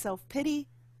uselessness and self-pity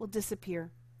will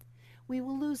disappear. We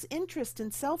will lose interest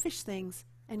in selfish things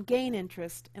and gain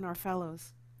interest in our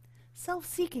fellows.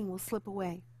 Self-seeking will slip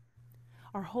away.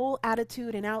 Our whole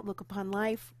attitude and outlook upon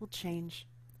life will change.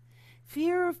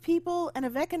 Fear of people and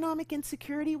of economic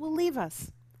insecurity will leave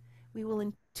us. We will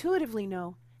intuitively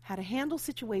know how to handle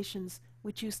situations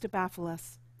which used to baffle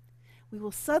us. We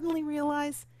will suddenly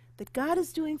realize that God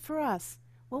is doing for us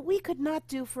what we could not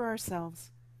do for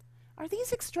ourselves. Are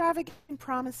these extravagant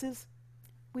promises?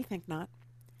 We think not.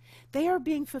 They are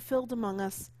being fulfilled among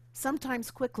us, sometimes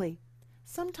quickly,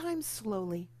 sometimes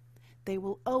slowly. They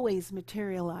will always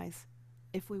materialize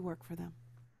if we work for them.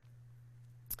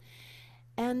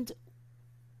 And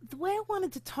the way I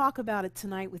wanted to talk about it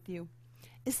tonight with you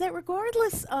is that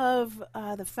regardless of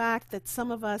the fact that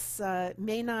some of us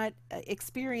may not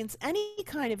experience any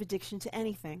kind of addiction to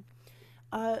anything,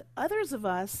 others of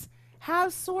us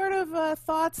have sort of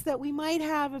thoughts that we might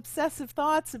have obsessive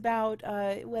thoughts about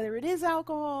whether it is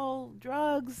alcohol,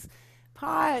 drugs,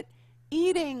 pot,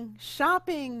 eating,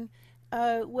 shopping,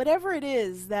 whatever it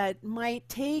is that might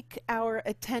take our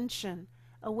attention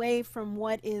away from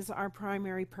what is our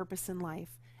primary purpose in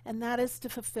life, and that is to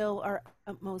fulfill our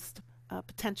utmost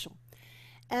potential.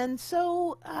 And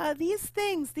so these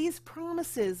things, these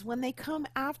promises, when they come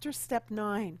after step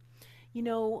 9, you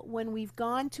know, when we've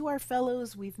gone to our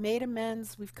fellows, we've made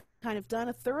amends, we've kind of done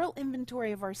a thorough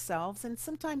inventory of ourselves, and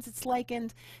sometimes it's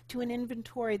likened to an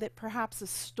inventory that perhaps a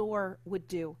store would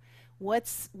do.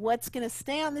 What's going to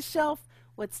stay on the shelf,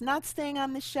 what's not staying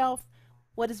on the shelf,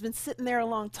 what has been sitting there a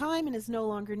long time and is no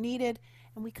longer needed,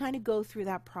 and we kind of go through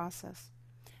that process.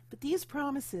 But these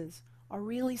promises are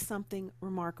really something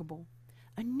remarkable.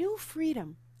 A new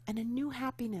freedom and a new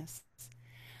happiness.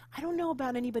 I don't know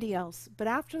about anybody else, but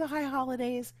after the high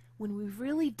holidays, when we've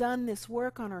really done this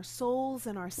work on our souls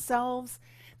and ourselves,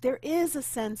 there is a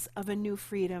sense of a new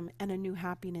freedom and a new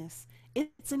happiness.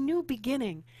 It's a new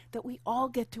beginning that we all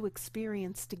get to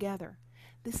experience together.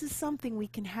 This is something we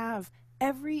can have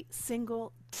every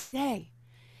single day.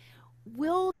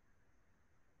 We'll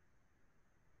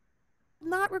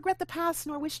not regret the past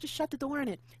nor wish to shut the door on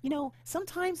it. You know,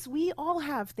 sometimes we all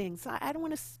have things. I don't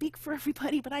want to speak for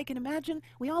everybody, but I can imagine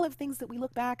we all have things that we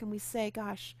look back and we say,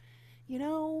 gosh, you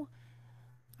know,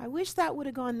 I wish that would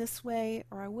have gone this way,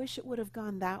 or I wish it would have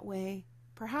gone that way.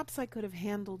 Perhaps I could have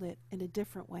handled it in a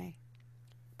different way.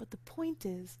 But the point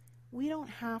is, we don't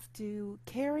have to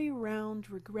carry around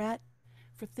regret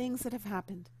for things that have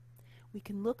happened. We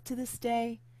can look to this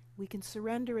day, we can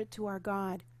surrender it to our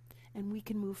God, and we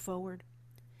can move forward.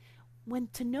 When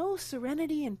to know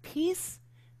serenity and peace,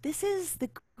 this is the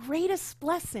greatest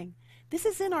blessing. This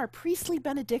is in our priestly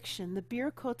benediction, the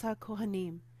Birkot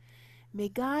HaKohanim. May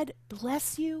God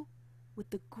bless you with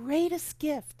the greatest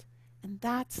gift, and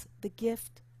that's the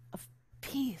gift of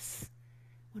peace.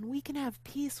 When we can have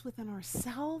peace within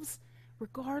ourselves,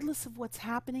 regardless of what's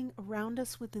happening around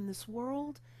us within this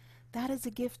world, that is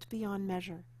a gift beyond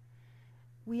measure.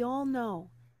 We all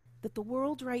know that the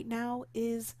world right now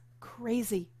is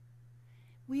crazy.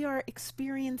 We are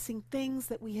experiencing things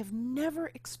that we have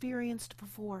never experienced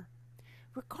before.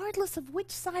 Regardless of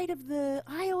which side of the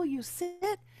aisle you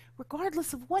sit,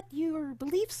 regardless of what your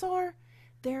beliefs are,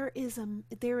 there is an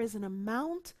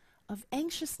amount of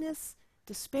anxiousness,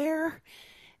 despair,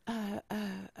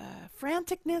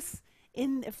 franticness,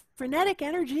 frenetic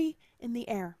energy in the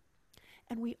air.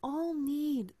 And we all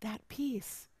need that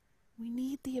peace. We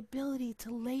need the ability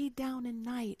to lay down at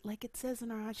night, like it says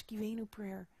in our Ashkivenu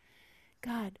prayer.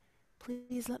 God,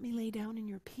 please let me lay down in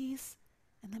your peace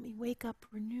and let me wake up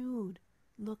renewed,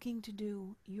 looking to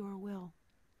do your will.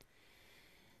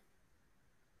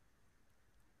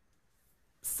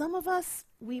 Some of us,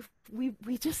 we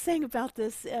just sang about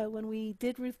this when we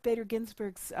did Ruth Bader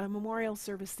Ginsburg's memorial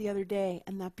service the other day,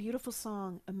 and that beautiful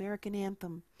song, American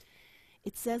Anthem.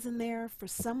 It says in there, for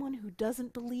someone who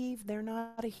doesn't believe they're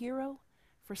not a hero,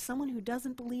 for someone who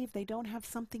doesn't believe they don't have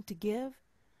something to give,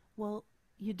 well,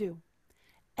 you do.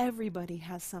 Everybody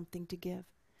has something to give,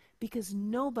 because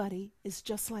nobody is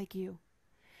just like you.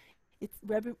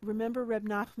 Remember Reb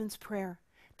Nachman's prayer,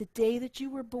 the day that you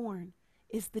were born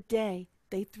is the day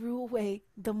they threw away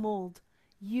the mold.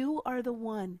 You are the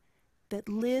one that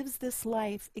lives this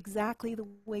life exactly the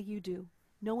way you do.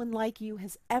 No one like you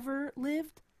has ever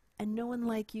lived, and no one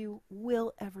like you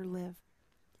will ever live.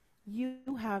 You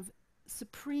have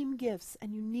supreme gifts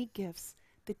and unique gifts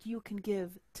that you can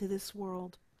give to this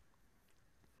world.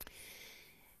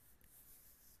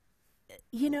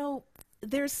 You know,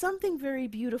 there's something very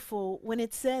beautiful when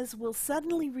it says we'll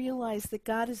suddenly realize that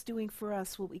God is doing for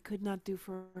us what we could not do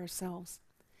for ourselves.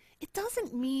 It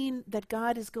doesn't mean that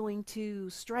God is going to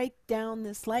strike down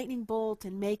this lightning bolt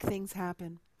and make things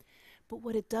happen. But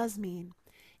what it does mean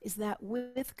is that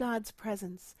with God's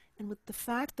presence and with the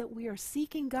fact that we are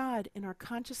seeking God in our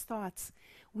conscious thoughts,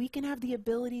 we can have the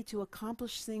ability to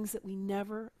accomplish things that we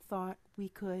never thought we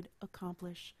could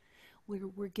accomplish.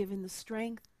 We're given the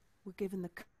strength, we're given the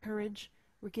courage,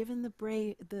 we're given the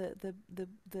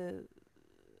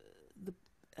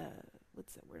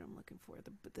what's that word I'm looking for?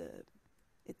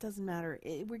 It doesn't matter.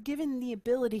 We're given the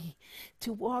ability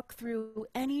to walk through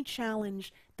any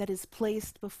challenge that is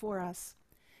placed before us,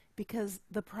 because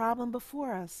the problem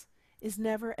before us is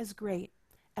never as great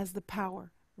as the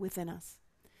power within us.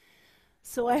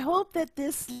 So I hope that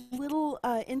this little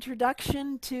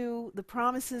introduction to the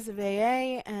promises of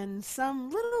AA and some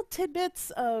little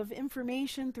tidbits of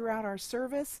information throughout our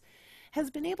service has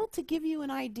been able to give you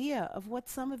an idea of what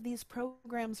some of these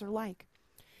programs are like.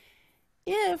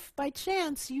 If by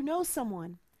chance you know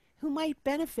someone who might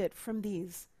benefit from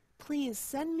these, please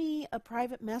send me a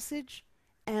private message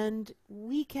and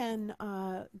we can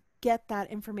get that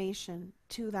information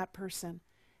to that person,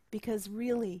 because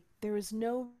really there is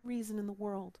no reason in the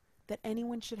world that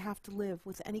anyone should have to live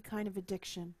with any kind of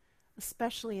addiction,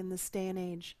 especially in this day and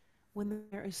age when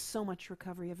there is so much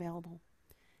recovery available.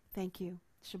 Thank you.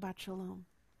 Shabbat Shalom.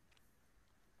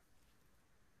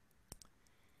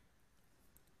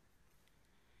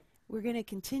 We're going to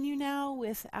continue now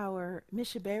with our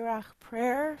Mishaberach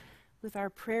prayer, with our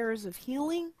prayers of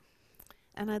healing.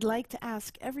 And I'd like to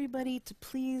ask everybody to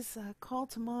please call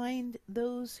to mind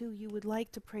those who you would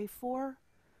like to pray for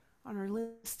on our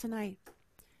list tonight.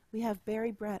 We have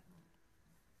Barry Brett,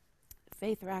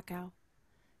 Faith Rackow,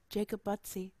 Jacob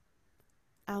Butsy,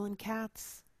 Alan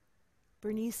Katz,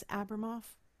 Bernice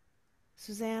Abramoff,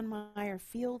 Suzanne Meyer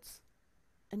Fields,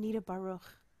 Anita Baruch,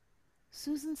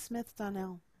 Susan Smith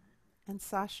Donnell, and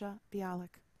Sasha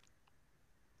Bialik.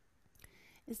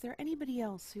 Is there anybody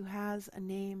else who has a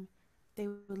name they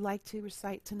would like to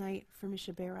recite tonight for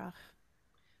Mishaberach?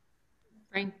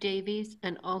 Frank Davies,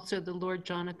 and also the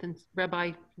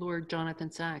Rabbi Lord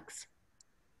Jonathan Sachs.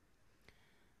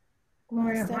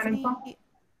 Gloria Stephanie, Hannington.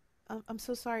 I'm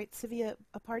so sorry, Sylvia,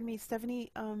 pardon me,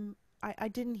 Stephanie, I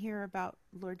didn't hear about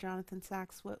Lord Jonathan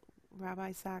Sachs.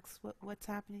 Rabbi Sachs, what's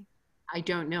happening? I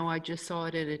don't know. I just saw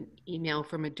it in an email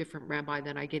from a different rabbi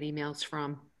that I get emails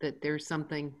from, that there's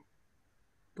something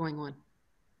going on.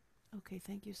 Okay,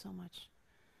 thank you so much.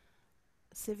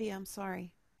 Sylvia, I'm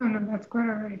sorry. Oh, no, that's quite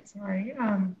all right. Sorry.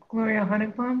 Gloria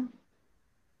Honigbaum.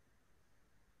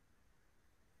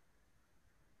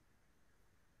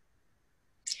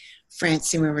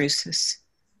 Francie Marousas.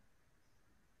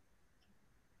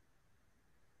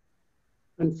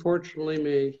 Unfortunately,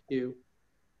 me, you.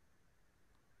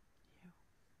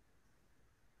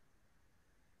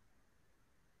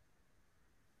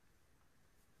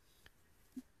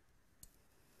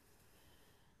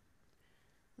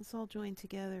 Let's all join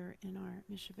together in our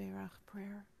Mishaberach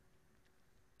prayer.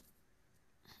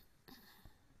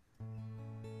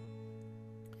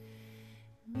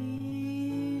 Mishaberach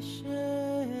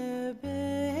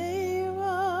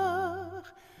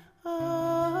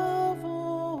Avoteinu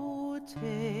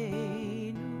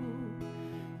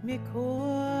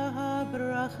Mikor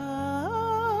habracha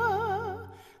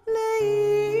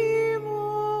Leimoteinu.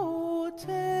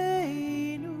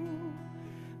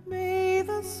 May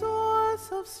the source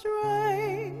of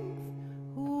strength,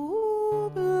 who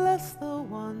bless the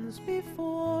ones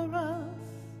before us,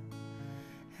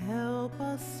 help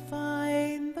us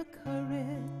find the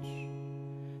courage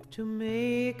to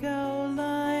make our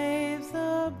lives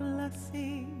a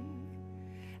blessing,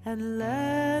 and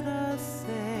let us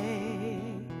say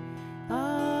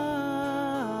Amen.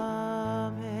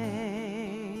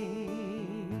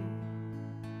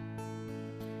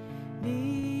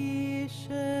 Mishaberach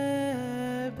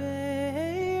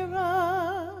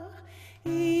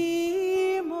Imoteinu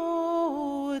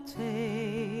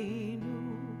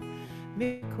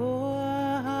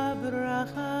Mikor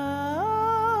habracha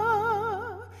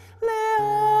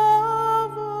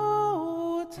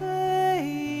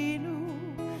Leavoteinu.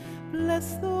 Bless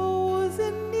those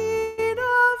in need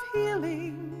of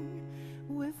healing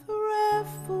with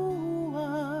refuah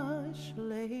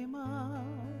shlema,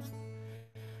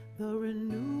 the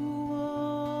renewal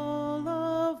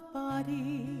of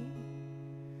body,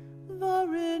 the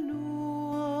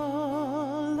renewal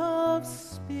of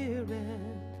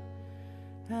spirit,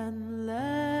 and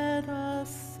let us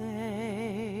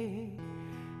say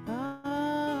Amen.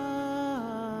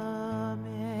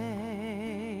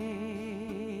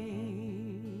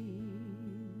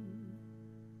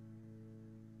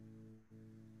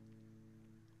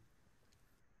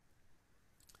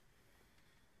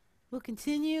 We'll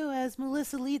continue as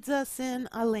Melissa leads us in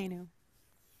Aleinu.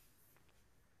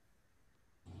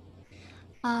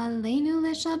 עלינו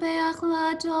לשבח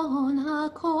לאדון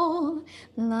הכל,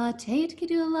 לתת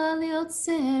גדולה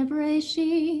ליוצר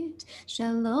בראשית,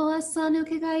 שלא עשנו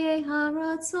כגאי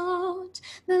הרצות,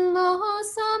 ולא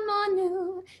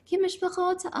שמנו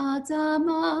כמשפחות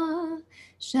האדמה,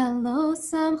 שלא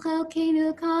שם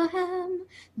חלקנו כהם,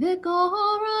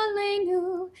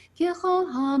 וגורלנו ככל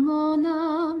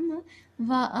המונם,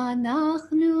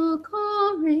 ואנחנו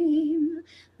קוראים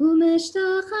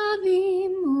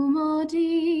ומשתחווים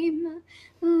ומודים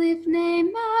לפני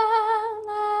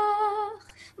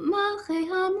מלך מלכי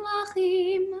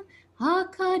המלכים,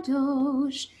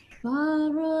 הקדוש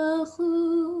ברוך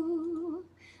הוא.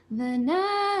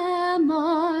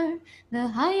 ונאמר,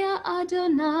 והיה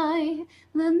אדוני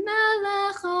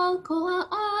למלך על כל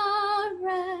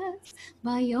הארץ,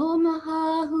 ביום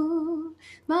ההוא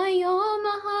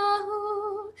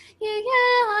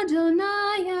יהיה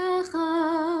אדוני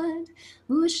אחד,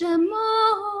 ושמו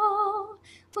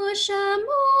אחד.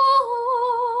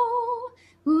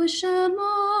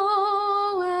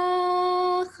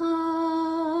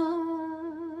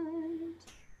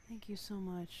 Thank you so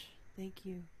much. Thank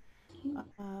you.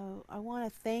 I want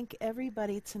to thank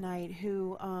everybody tonight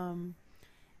who,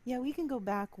 yeah, we can go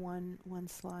back one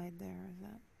slide there. Is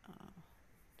that,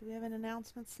 do we have an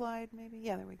announcement slide maybe?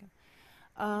 Yeah, there we go.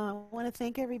 I want to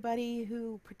thank everybody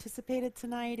who participated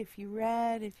tonight. If you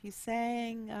read, if you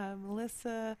sang,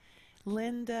 Melissa,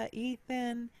 Linda,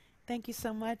 Ethan, thank you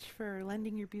so much for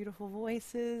lending your beautiful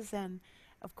voices. And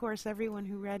of course, everyone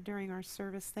who read during our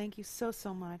service, thank you so,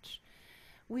 so much.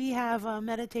 We have a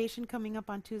meditation coming up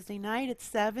on Tuesday night at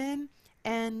 7.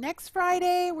 And next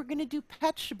Friday, we're going to do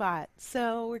Pet Shabbat.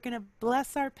 So we're going to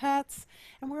bless our pets.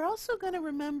 And we're also going to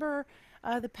remember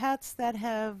the pets that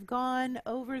have gone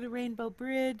over the Rainbow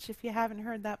Bridge. If you haven't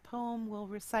heard that poem, we'll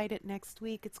recite it next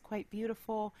week. It's quite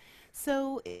beautiful.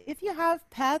 So if you have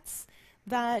pets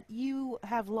that you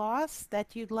have lost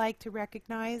that you'd like to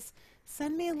recognize,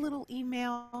 send me a little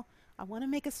email. I want to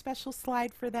make a special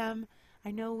slide for them. I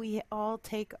know we all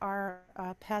take our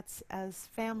pets as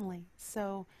family,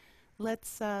 so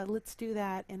let's do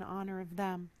that in honor of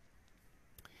them.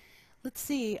 Let's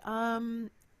see.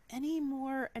 Any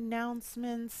more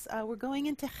announcements? We're going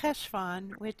into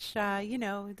Cheshvan, which you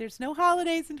know, there's no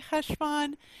holidays in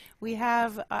Cheshvan. We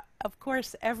have, of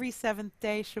course, every seventh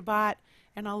day Shabbat,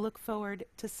 and I'll look forward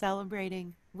to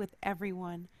celebrating with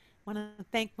everyone. I want to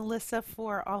thank Melissa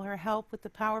for all her help with the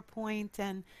PowerPoint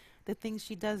and the things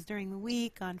she does during the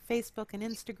week on Facebook and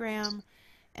Instagram,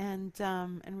 and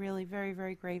really very,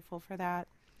 very grateful for that.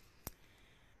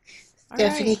 All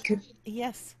Stephanie, right.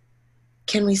 Yes.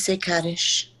 Can we say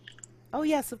Kaddish? Oh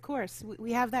yes, of course.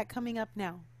 We have that coming up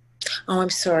now. Oh,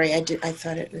 I'm sorry. I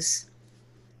thought it was.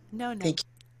 No. Thank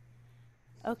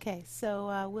you. Okay,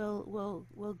 so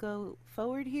we'll go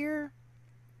forward here,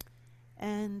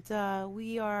 and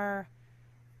we are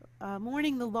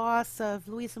mourning the loss of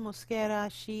Luisa Mosquera.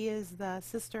 She is the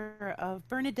sister of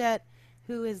Bernadette,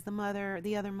 who is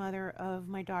the other mother of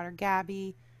my daughter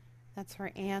Gabby. That's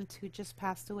her aunt who just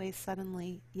passed away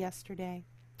suddenly yesterday.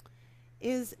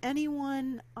 Is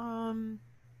anyone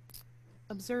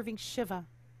observing Shiva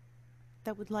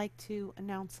that would like to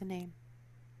announce a name?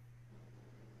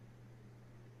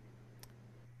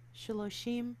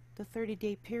 Shaloshim, the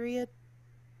 30-day period.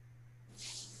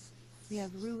 We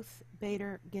have Ruth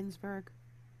Bader Ginsburg.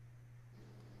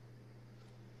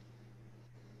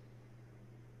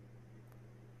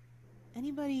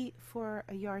 Anybody for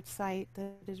a yard site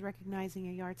that is recognizing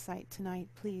a yard site tonight,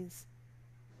 please?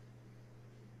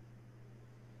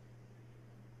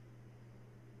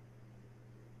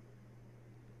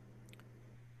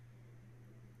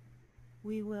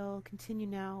 We will continue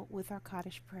now with our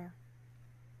Kaddish prayer.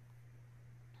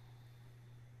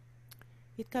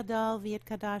 Yitkadal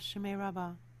v'yitkadash shemei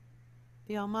Rabbah,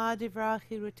 v'yalma divrach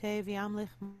hirutei v'yamlich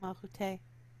malchutei,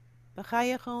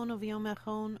 b'chai echon u'v'yom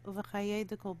echon u'v'chayei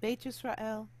dekol Beit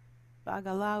Yisrael,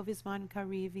 b'agala u'v'zman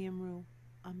kari v'yamru.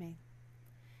 Amen.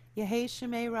 Yehei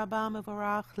shemei Rabbah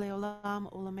mevorach leolam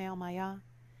u'lamei almaya,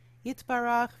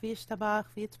 yitbarach v'yishtabach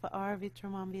v'yitpa'ar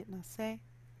v'yitramam v'yitnaseh,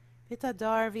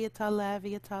 v'yitadar v'yitaleh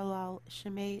v'yitalal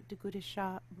shemei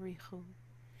degudisha b'richu.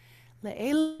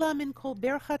 Le'ela min kol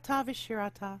birchata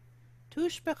v'shirata,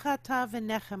 tushbechata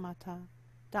v'nechemata,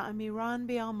 da'amiran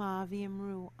be'alma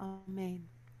v'yimru. Amen.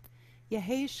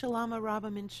 Yehei shalom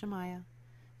rabba min shemaya,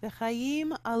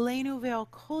 v'chayim aleinu ve'al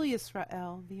kol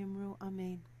Yisrael v'yimru.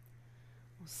 Amen.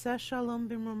 Oseh shalom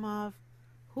b'mrumav,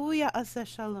 hu ya'aseh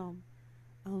shalom,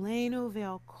 aleinu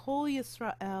ve'al kol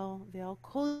Yisrael ve'al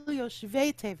kol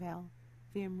yoshvei tevel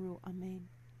v'yimru. Amen.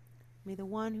 May the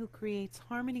one who creates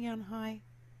harmony on high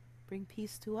bring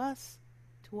peace to us,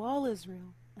 to all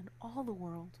Israel, and all the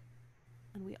world.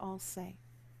 And we all say,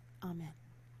 Amen.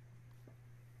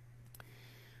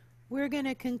 We're going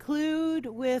to conclude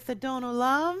with Adon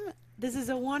Olam. This is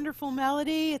a wonderful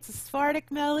melody. It's a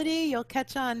Sephardic melody. You'll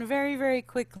catch on very, very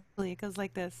quickly. It goes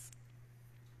like this.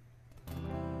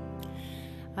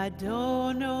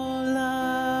 Adon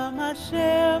Olam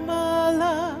Asher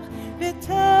Malach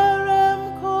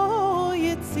B'terem Kol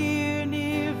Yitzir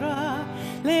Nivra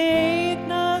Leit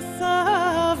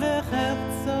Nasa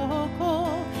V'chefzo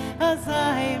Kol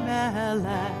Hazai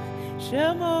Melech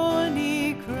שמו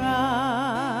נקרא.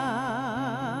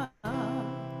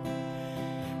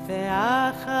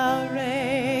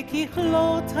 ואחרי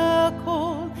ככלות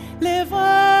הכל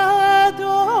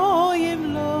לבדו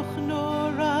ימלוך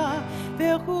נורא,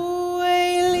 והוא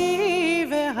אלי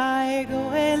והי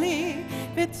גואלי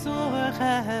וצורך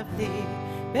עבדי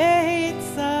בעת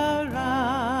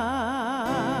צרה.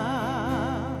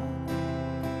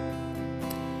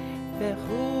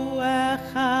 והוא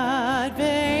אחד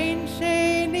ואין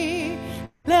שני,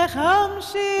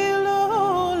 להמשילו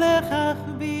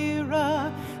להכבירה,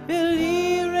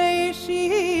 בלי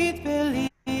ראשית בלי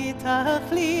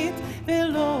תכלית,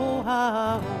 ולא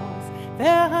העוז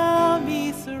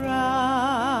והמשרה.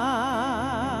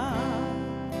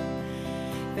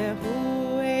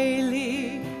 והוא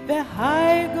אלי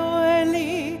והי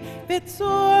גואלי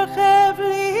בצור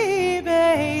חבלי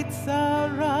בעת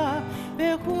צרה,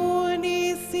 והוא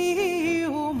ניסי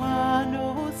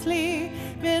ומנוס לי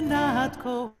מנת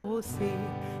כוסי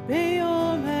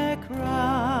ביום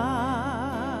אקרא.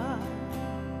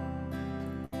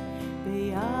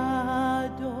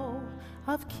 בידו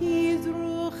אבקיז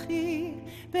רוחי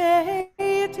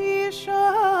בעת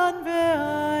ישן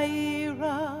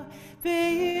ועירה,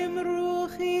 ועם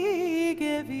רוחי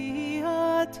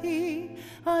גביעתי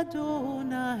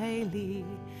אדוני לי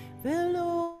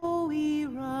ולא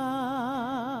יירא.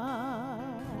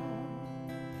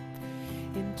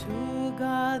 Into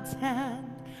God's hand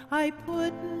I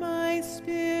put my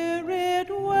spirit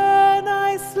when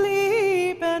I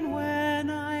sleep and when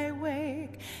I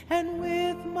wake, and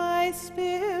with my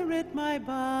spirit my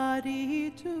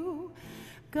body too.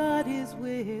 God is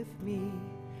with me,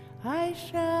 I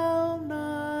shall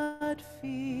not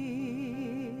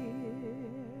fear.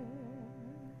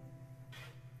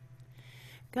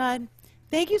 God,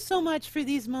 thank you so much for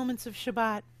these moments of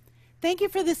Shabbat. Thank you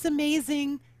for this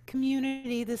amazing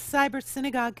community, this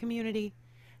CyberSynagogue community.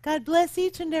 God, bless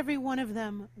each and every one of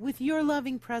them with your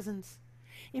loving presence.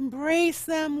 Embrace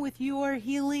them with your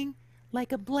healing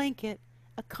like a blanket,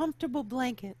 a comfortable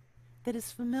blanket that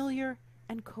is familiar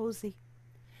and cozy.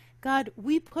 God,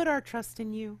 we put our trust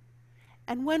in you.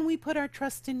 And when we put our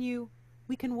trust in you,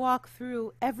 we can walk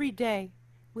through every day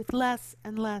with less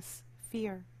and less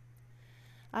fear.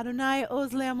 Adonai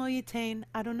oz le'amo yitain,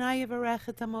 Adonai yivarech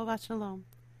et amo v'shalom.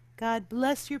 God,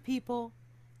 bless your people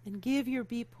and give your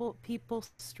people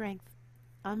strength.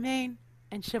 Amen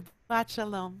and Shabbat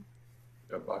Shalom.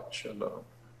 Shabbat Shalom.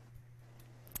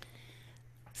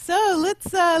 So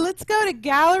let's go to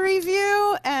gallery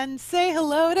view and say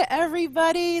hello to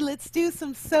everybody. Let's do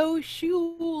some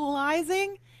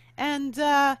socializing, and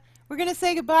we're gonna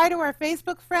say goodbye to our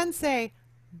Facebook friends. Say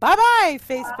bye-bye,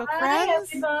 Facebook friends.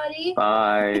 Everybody.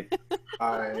 Bye.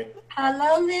 Bye.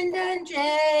 Hello, Linda and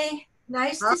Jay.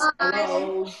 Nice to see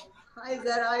you. Hi, is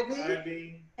that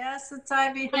Ivy? Yes, it's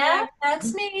Ivy. Yeah,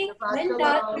 that's me.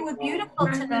 Linda, you were beautiful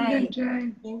tonight.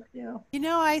 Thank you. You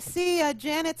know, I see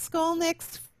Janet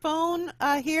Skolnick's phone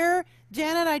here.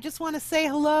 Janet, I just want to say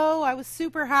hello. I was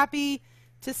super happy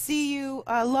to see you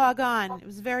log on. It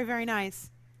was very, very nice.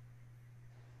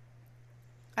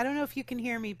 I don't know if you can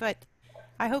hear me, but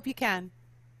I hope you can.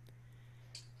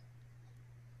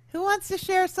 Who wants to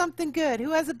share something good?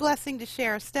 Who has a blessing to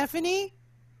share? Stephanie?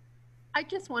 I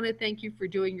just want to thank you for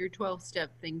doing your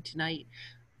 12-step thing tonight.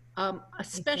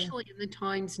 Especially in the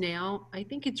times now, I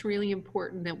think it's really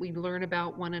important that we learn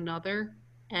about one another.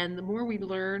 And the more we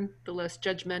learn, the less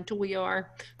judgmental we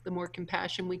are, the more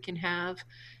compassion we can have.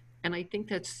 And I think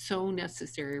that's so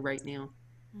necessary right now.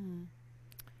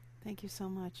 Thank you so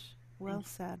much. Well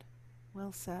said.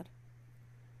 Well said.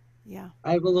 Yeah.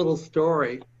 I have a little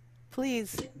story.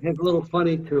 Please. It has a little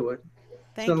funny to it.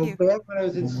 Thank so you. Back when I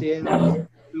was in Seattle,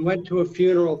 we went to a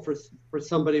funeral for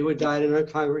somebody who had died in our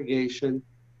congregation,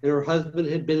 and her husband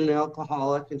had been an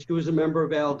alcoholic, and she was a member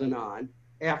of Al-Anon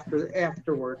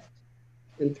afterwards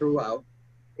and throughout.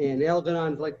 And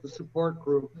Al-Anon is like the support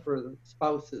group for the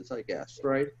spouses, I guess,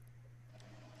 right?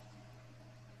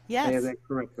 Yes. I have that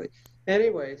correctly.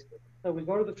 Anyways, so we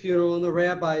go to the funeral, and the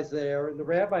rabbi's there, and the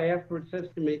rabbi afterwards says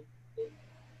to me,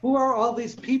 "Who are all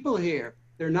these people here?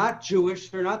 They're not Jewish,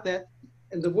 they're not that."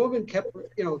 And the woman kept,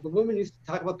 the woman used to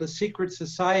talk about the secret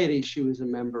society she was a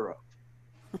member of.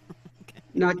 Okay.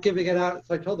 Not giving it out.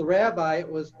 So I told the rabbi it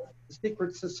was the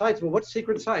secret society. Well, what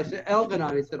secret society? I said,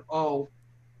 Al-Anon. He said, oh,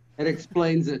 that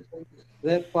explains it. Is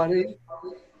that funny?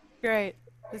 Great.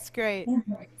 That's great.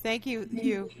 Thank you.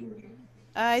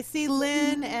 I see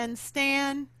Lynn and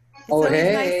Stan. It's always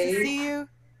nice to see you.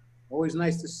 Always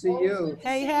nice to see you.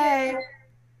 Hey, hey.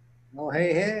 Oh,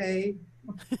 hey, hey.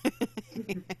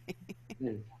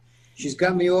 She's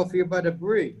got me off here by the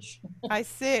bridge. I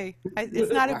see.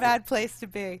 It's not a bad place to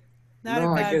be. Not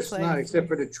No, a bad I guess place. not, except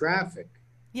for the traffic.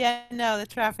 Yeah, no, the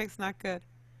traffic's not good.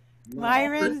 No.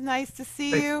 Myron, nice to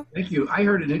see you. Thank you. I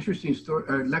heard an interesting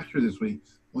story, lecture this week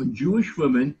on Jewish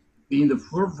women being the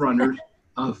forerunners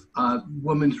of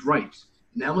women's rights.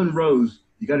 And Ellen Rose,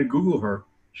 you got to Google her.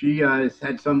 She has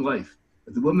had some life,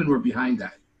 but the women were behind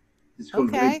that. This goes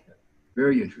Okay.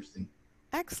 very interesting.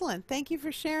 Excellent. Thank you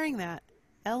for sharing that.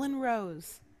 Ellen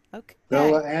Rose. Okay.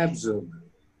 Bella Abzug.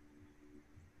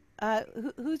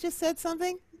 Who just said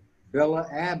something? Bella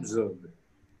Abzug.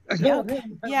 Okay.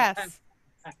 Yes.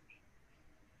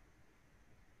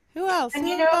 Who else? And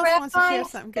Who you know, else wants to Rabbi, share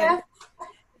something good? Beth,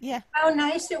 Yeah. how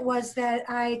nice it was that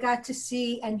I got to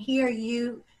see and hear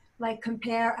you like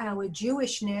compare our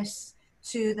Jewishness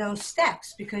to those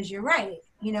steps, because you're right.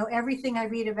 You know, everything I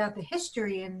read about the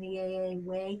history in the AA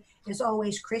way is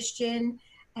always Christian.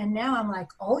 And now I'm like,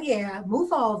 oh yeah,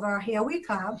 move over, here we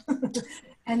come.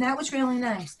 And that was really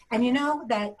nice. And you know,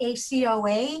 that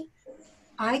ACOA,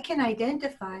 I can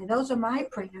identify, those are my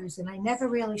prayers, and I never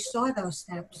really saw those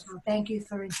steps. So thank you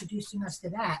for introducing us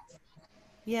to that.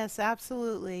 Yes,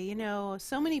 absolutely. You know,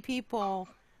 so many people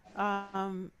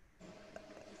don't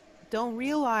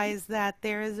realize that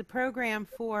there is a program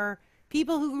for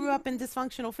people who grew up in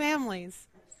dysfunctional families.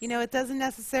 You know, it doesn't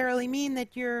necessarily mean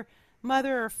that your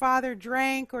mother or father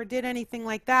drank or did anything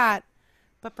like that,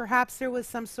 but perhaps there was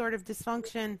some sort of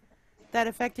dysfunction that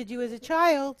affected you as a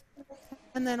child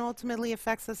and then ultimately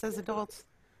affects us as adults.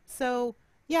 So,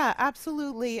 yeah,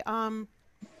 absolutely. You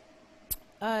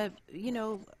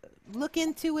know, look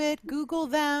into it, Google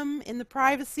them in the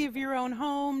privacy of your own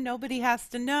home. Nobody has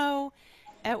to know.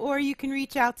 Or you can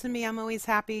reach out to me. I'm always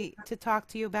happy to talk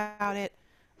to you about it.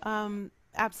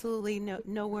 Absolutely,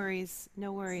 no worries,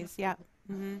 no worries. Yeah.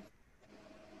 Mm-hmm.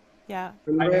 Yeah.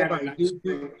 And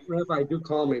Rabbi, do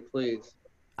call me, please.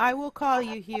 I will call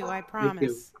you, Hugh. I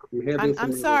promise.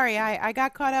 I'm sorry. I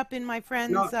got caught up in my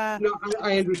friend's I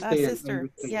understand. sister. I understand.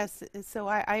 Yes. So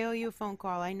I owe you a phone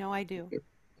call. I know I do.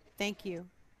 Thank you.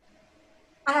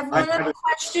 I have one other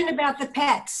question about the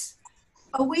pets.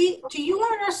 Do you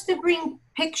want us to bring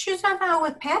pictures of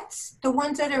our pets? The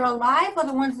ones that are alive or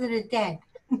the ones that are dead?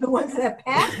 The ones that are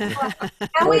pets?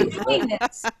 How are we doing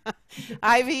this?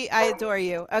 Ivy, I adore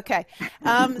you. Okay.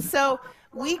 So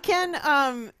we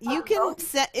can, you can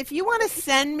set, if you want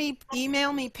to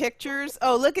email me pictures.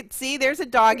 Oh, see, there's a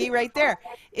doggy right there.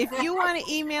 If you want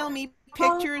to email me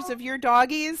pictures of your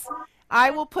doggies, I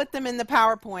will put them in the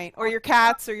PowerPoint, or your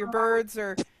cats or your birds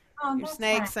or your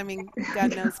snakes. I mean,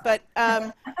 God knows. But,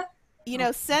 you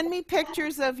know, send me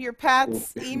pictures of your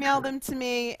pets, email them to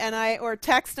me, or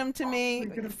text them to me,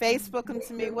 Facebook them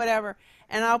to me, whatever,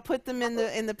 and I'll put them in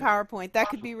the PowerPoint. That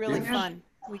could be really fun.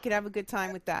 We could have a good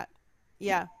time with that.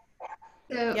 Yeah.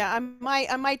 Yeah, I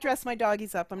might dress my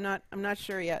doggies up. I'm not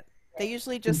sure yet. They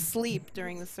usually just sleep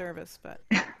during the service, but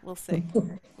we'll see.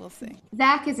 We'll see.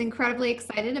 Zach is incredibly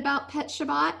excited about Pet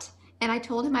Shabbat, and I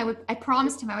told him I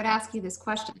promised him I would ask you this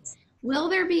question. Will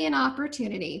there be an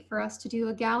opportunity for us to do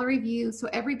a gallery view so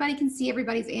everybody can see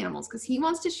everybody's animals? Because he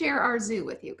wants to share our zoo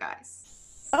with you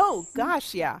guys. Oh,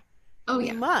 gosh, yeah. Oh,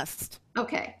 yeah. We must.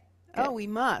 Okay. Good. Oh, we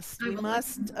must. We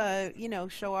must, you know,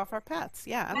 show off our pets.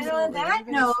 Yeah, absolutely. And on that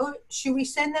note, should we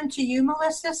send them to you,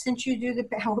 Melissa, since you do the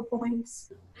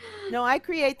PowerPoints? No, I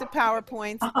create the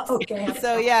PowerPoints. Oh, okay.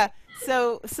 So, yeah.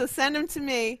 So send them to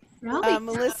me. Really?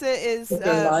 Melissa is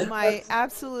my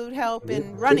absolute help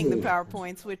in running the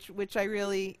PowerPoints, which I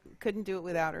really couldn't do it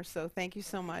without her. So thank you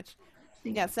so much.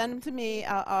 Yeah, send them to me.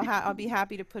 I'll be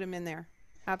happy to put them in there.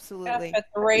 Absolutely. At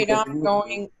the rate I'm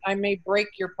going, I may break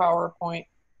your PowerPoint.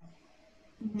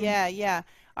 Yeah, yeah.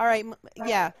 All right.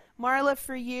 Yeah. Marla,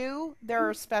 for you, there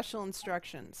are special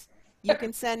instructions. You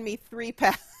can send me 3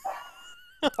 pets.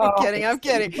 I'm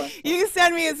kidding. You can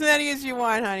send me as many as you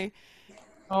want, honey.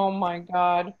 Oh my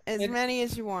God. As many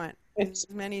as you want.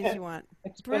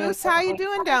 Bruce, how you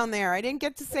doing down there? I didn't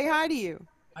get to say hi to you.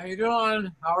 How you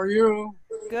doing? How are you?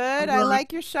 Good. I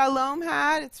like your shalom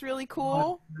hat. It's really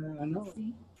cool. I know.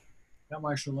 Got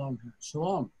my shalom hat.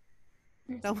 Shalom.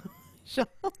 Shalom.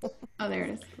 Oh, there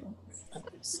it is. Cool.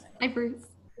 Hi, Bruce.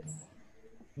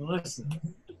 Listen.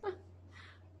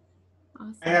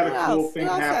 Awesome. I had a cool thing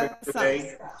happen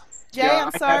today. Jay,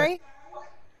 I'm sorry.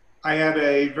 I had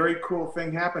a very cool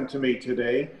thing happen to me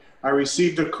today. I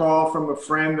received a call from a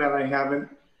friend that I haven't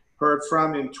heard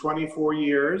from in 24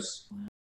 years.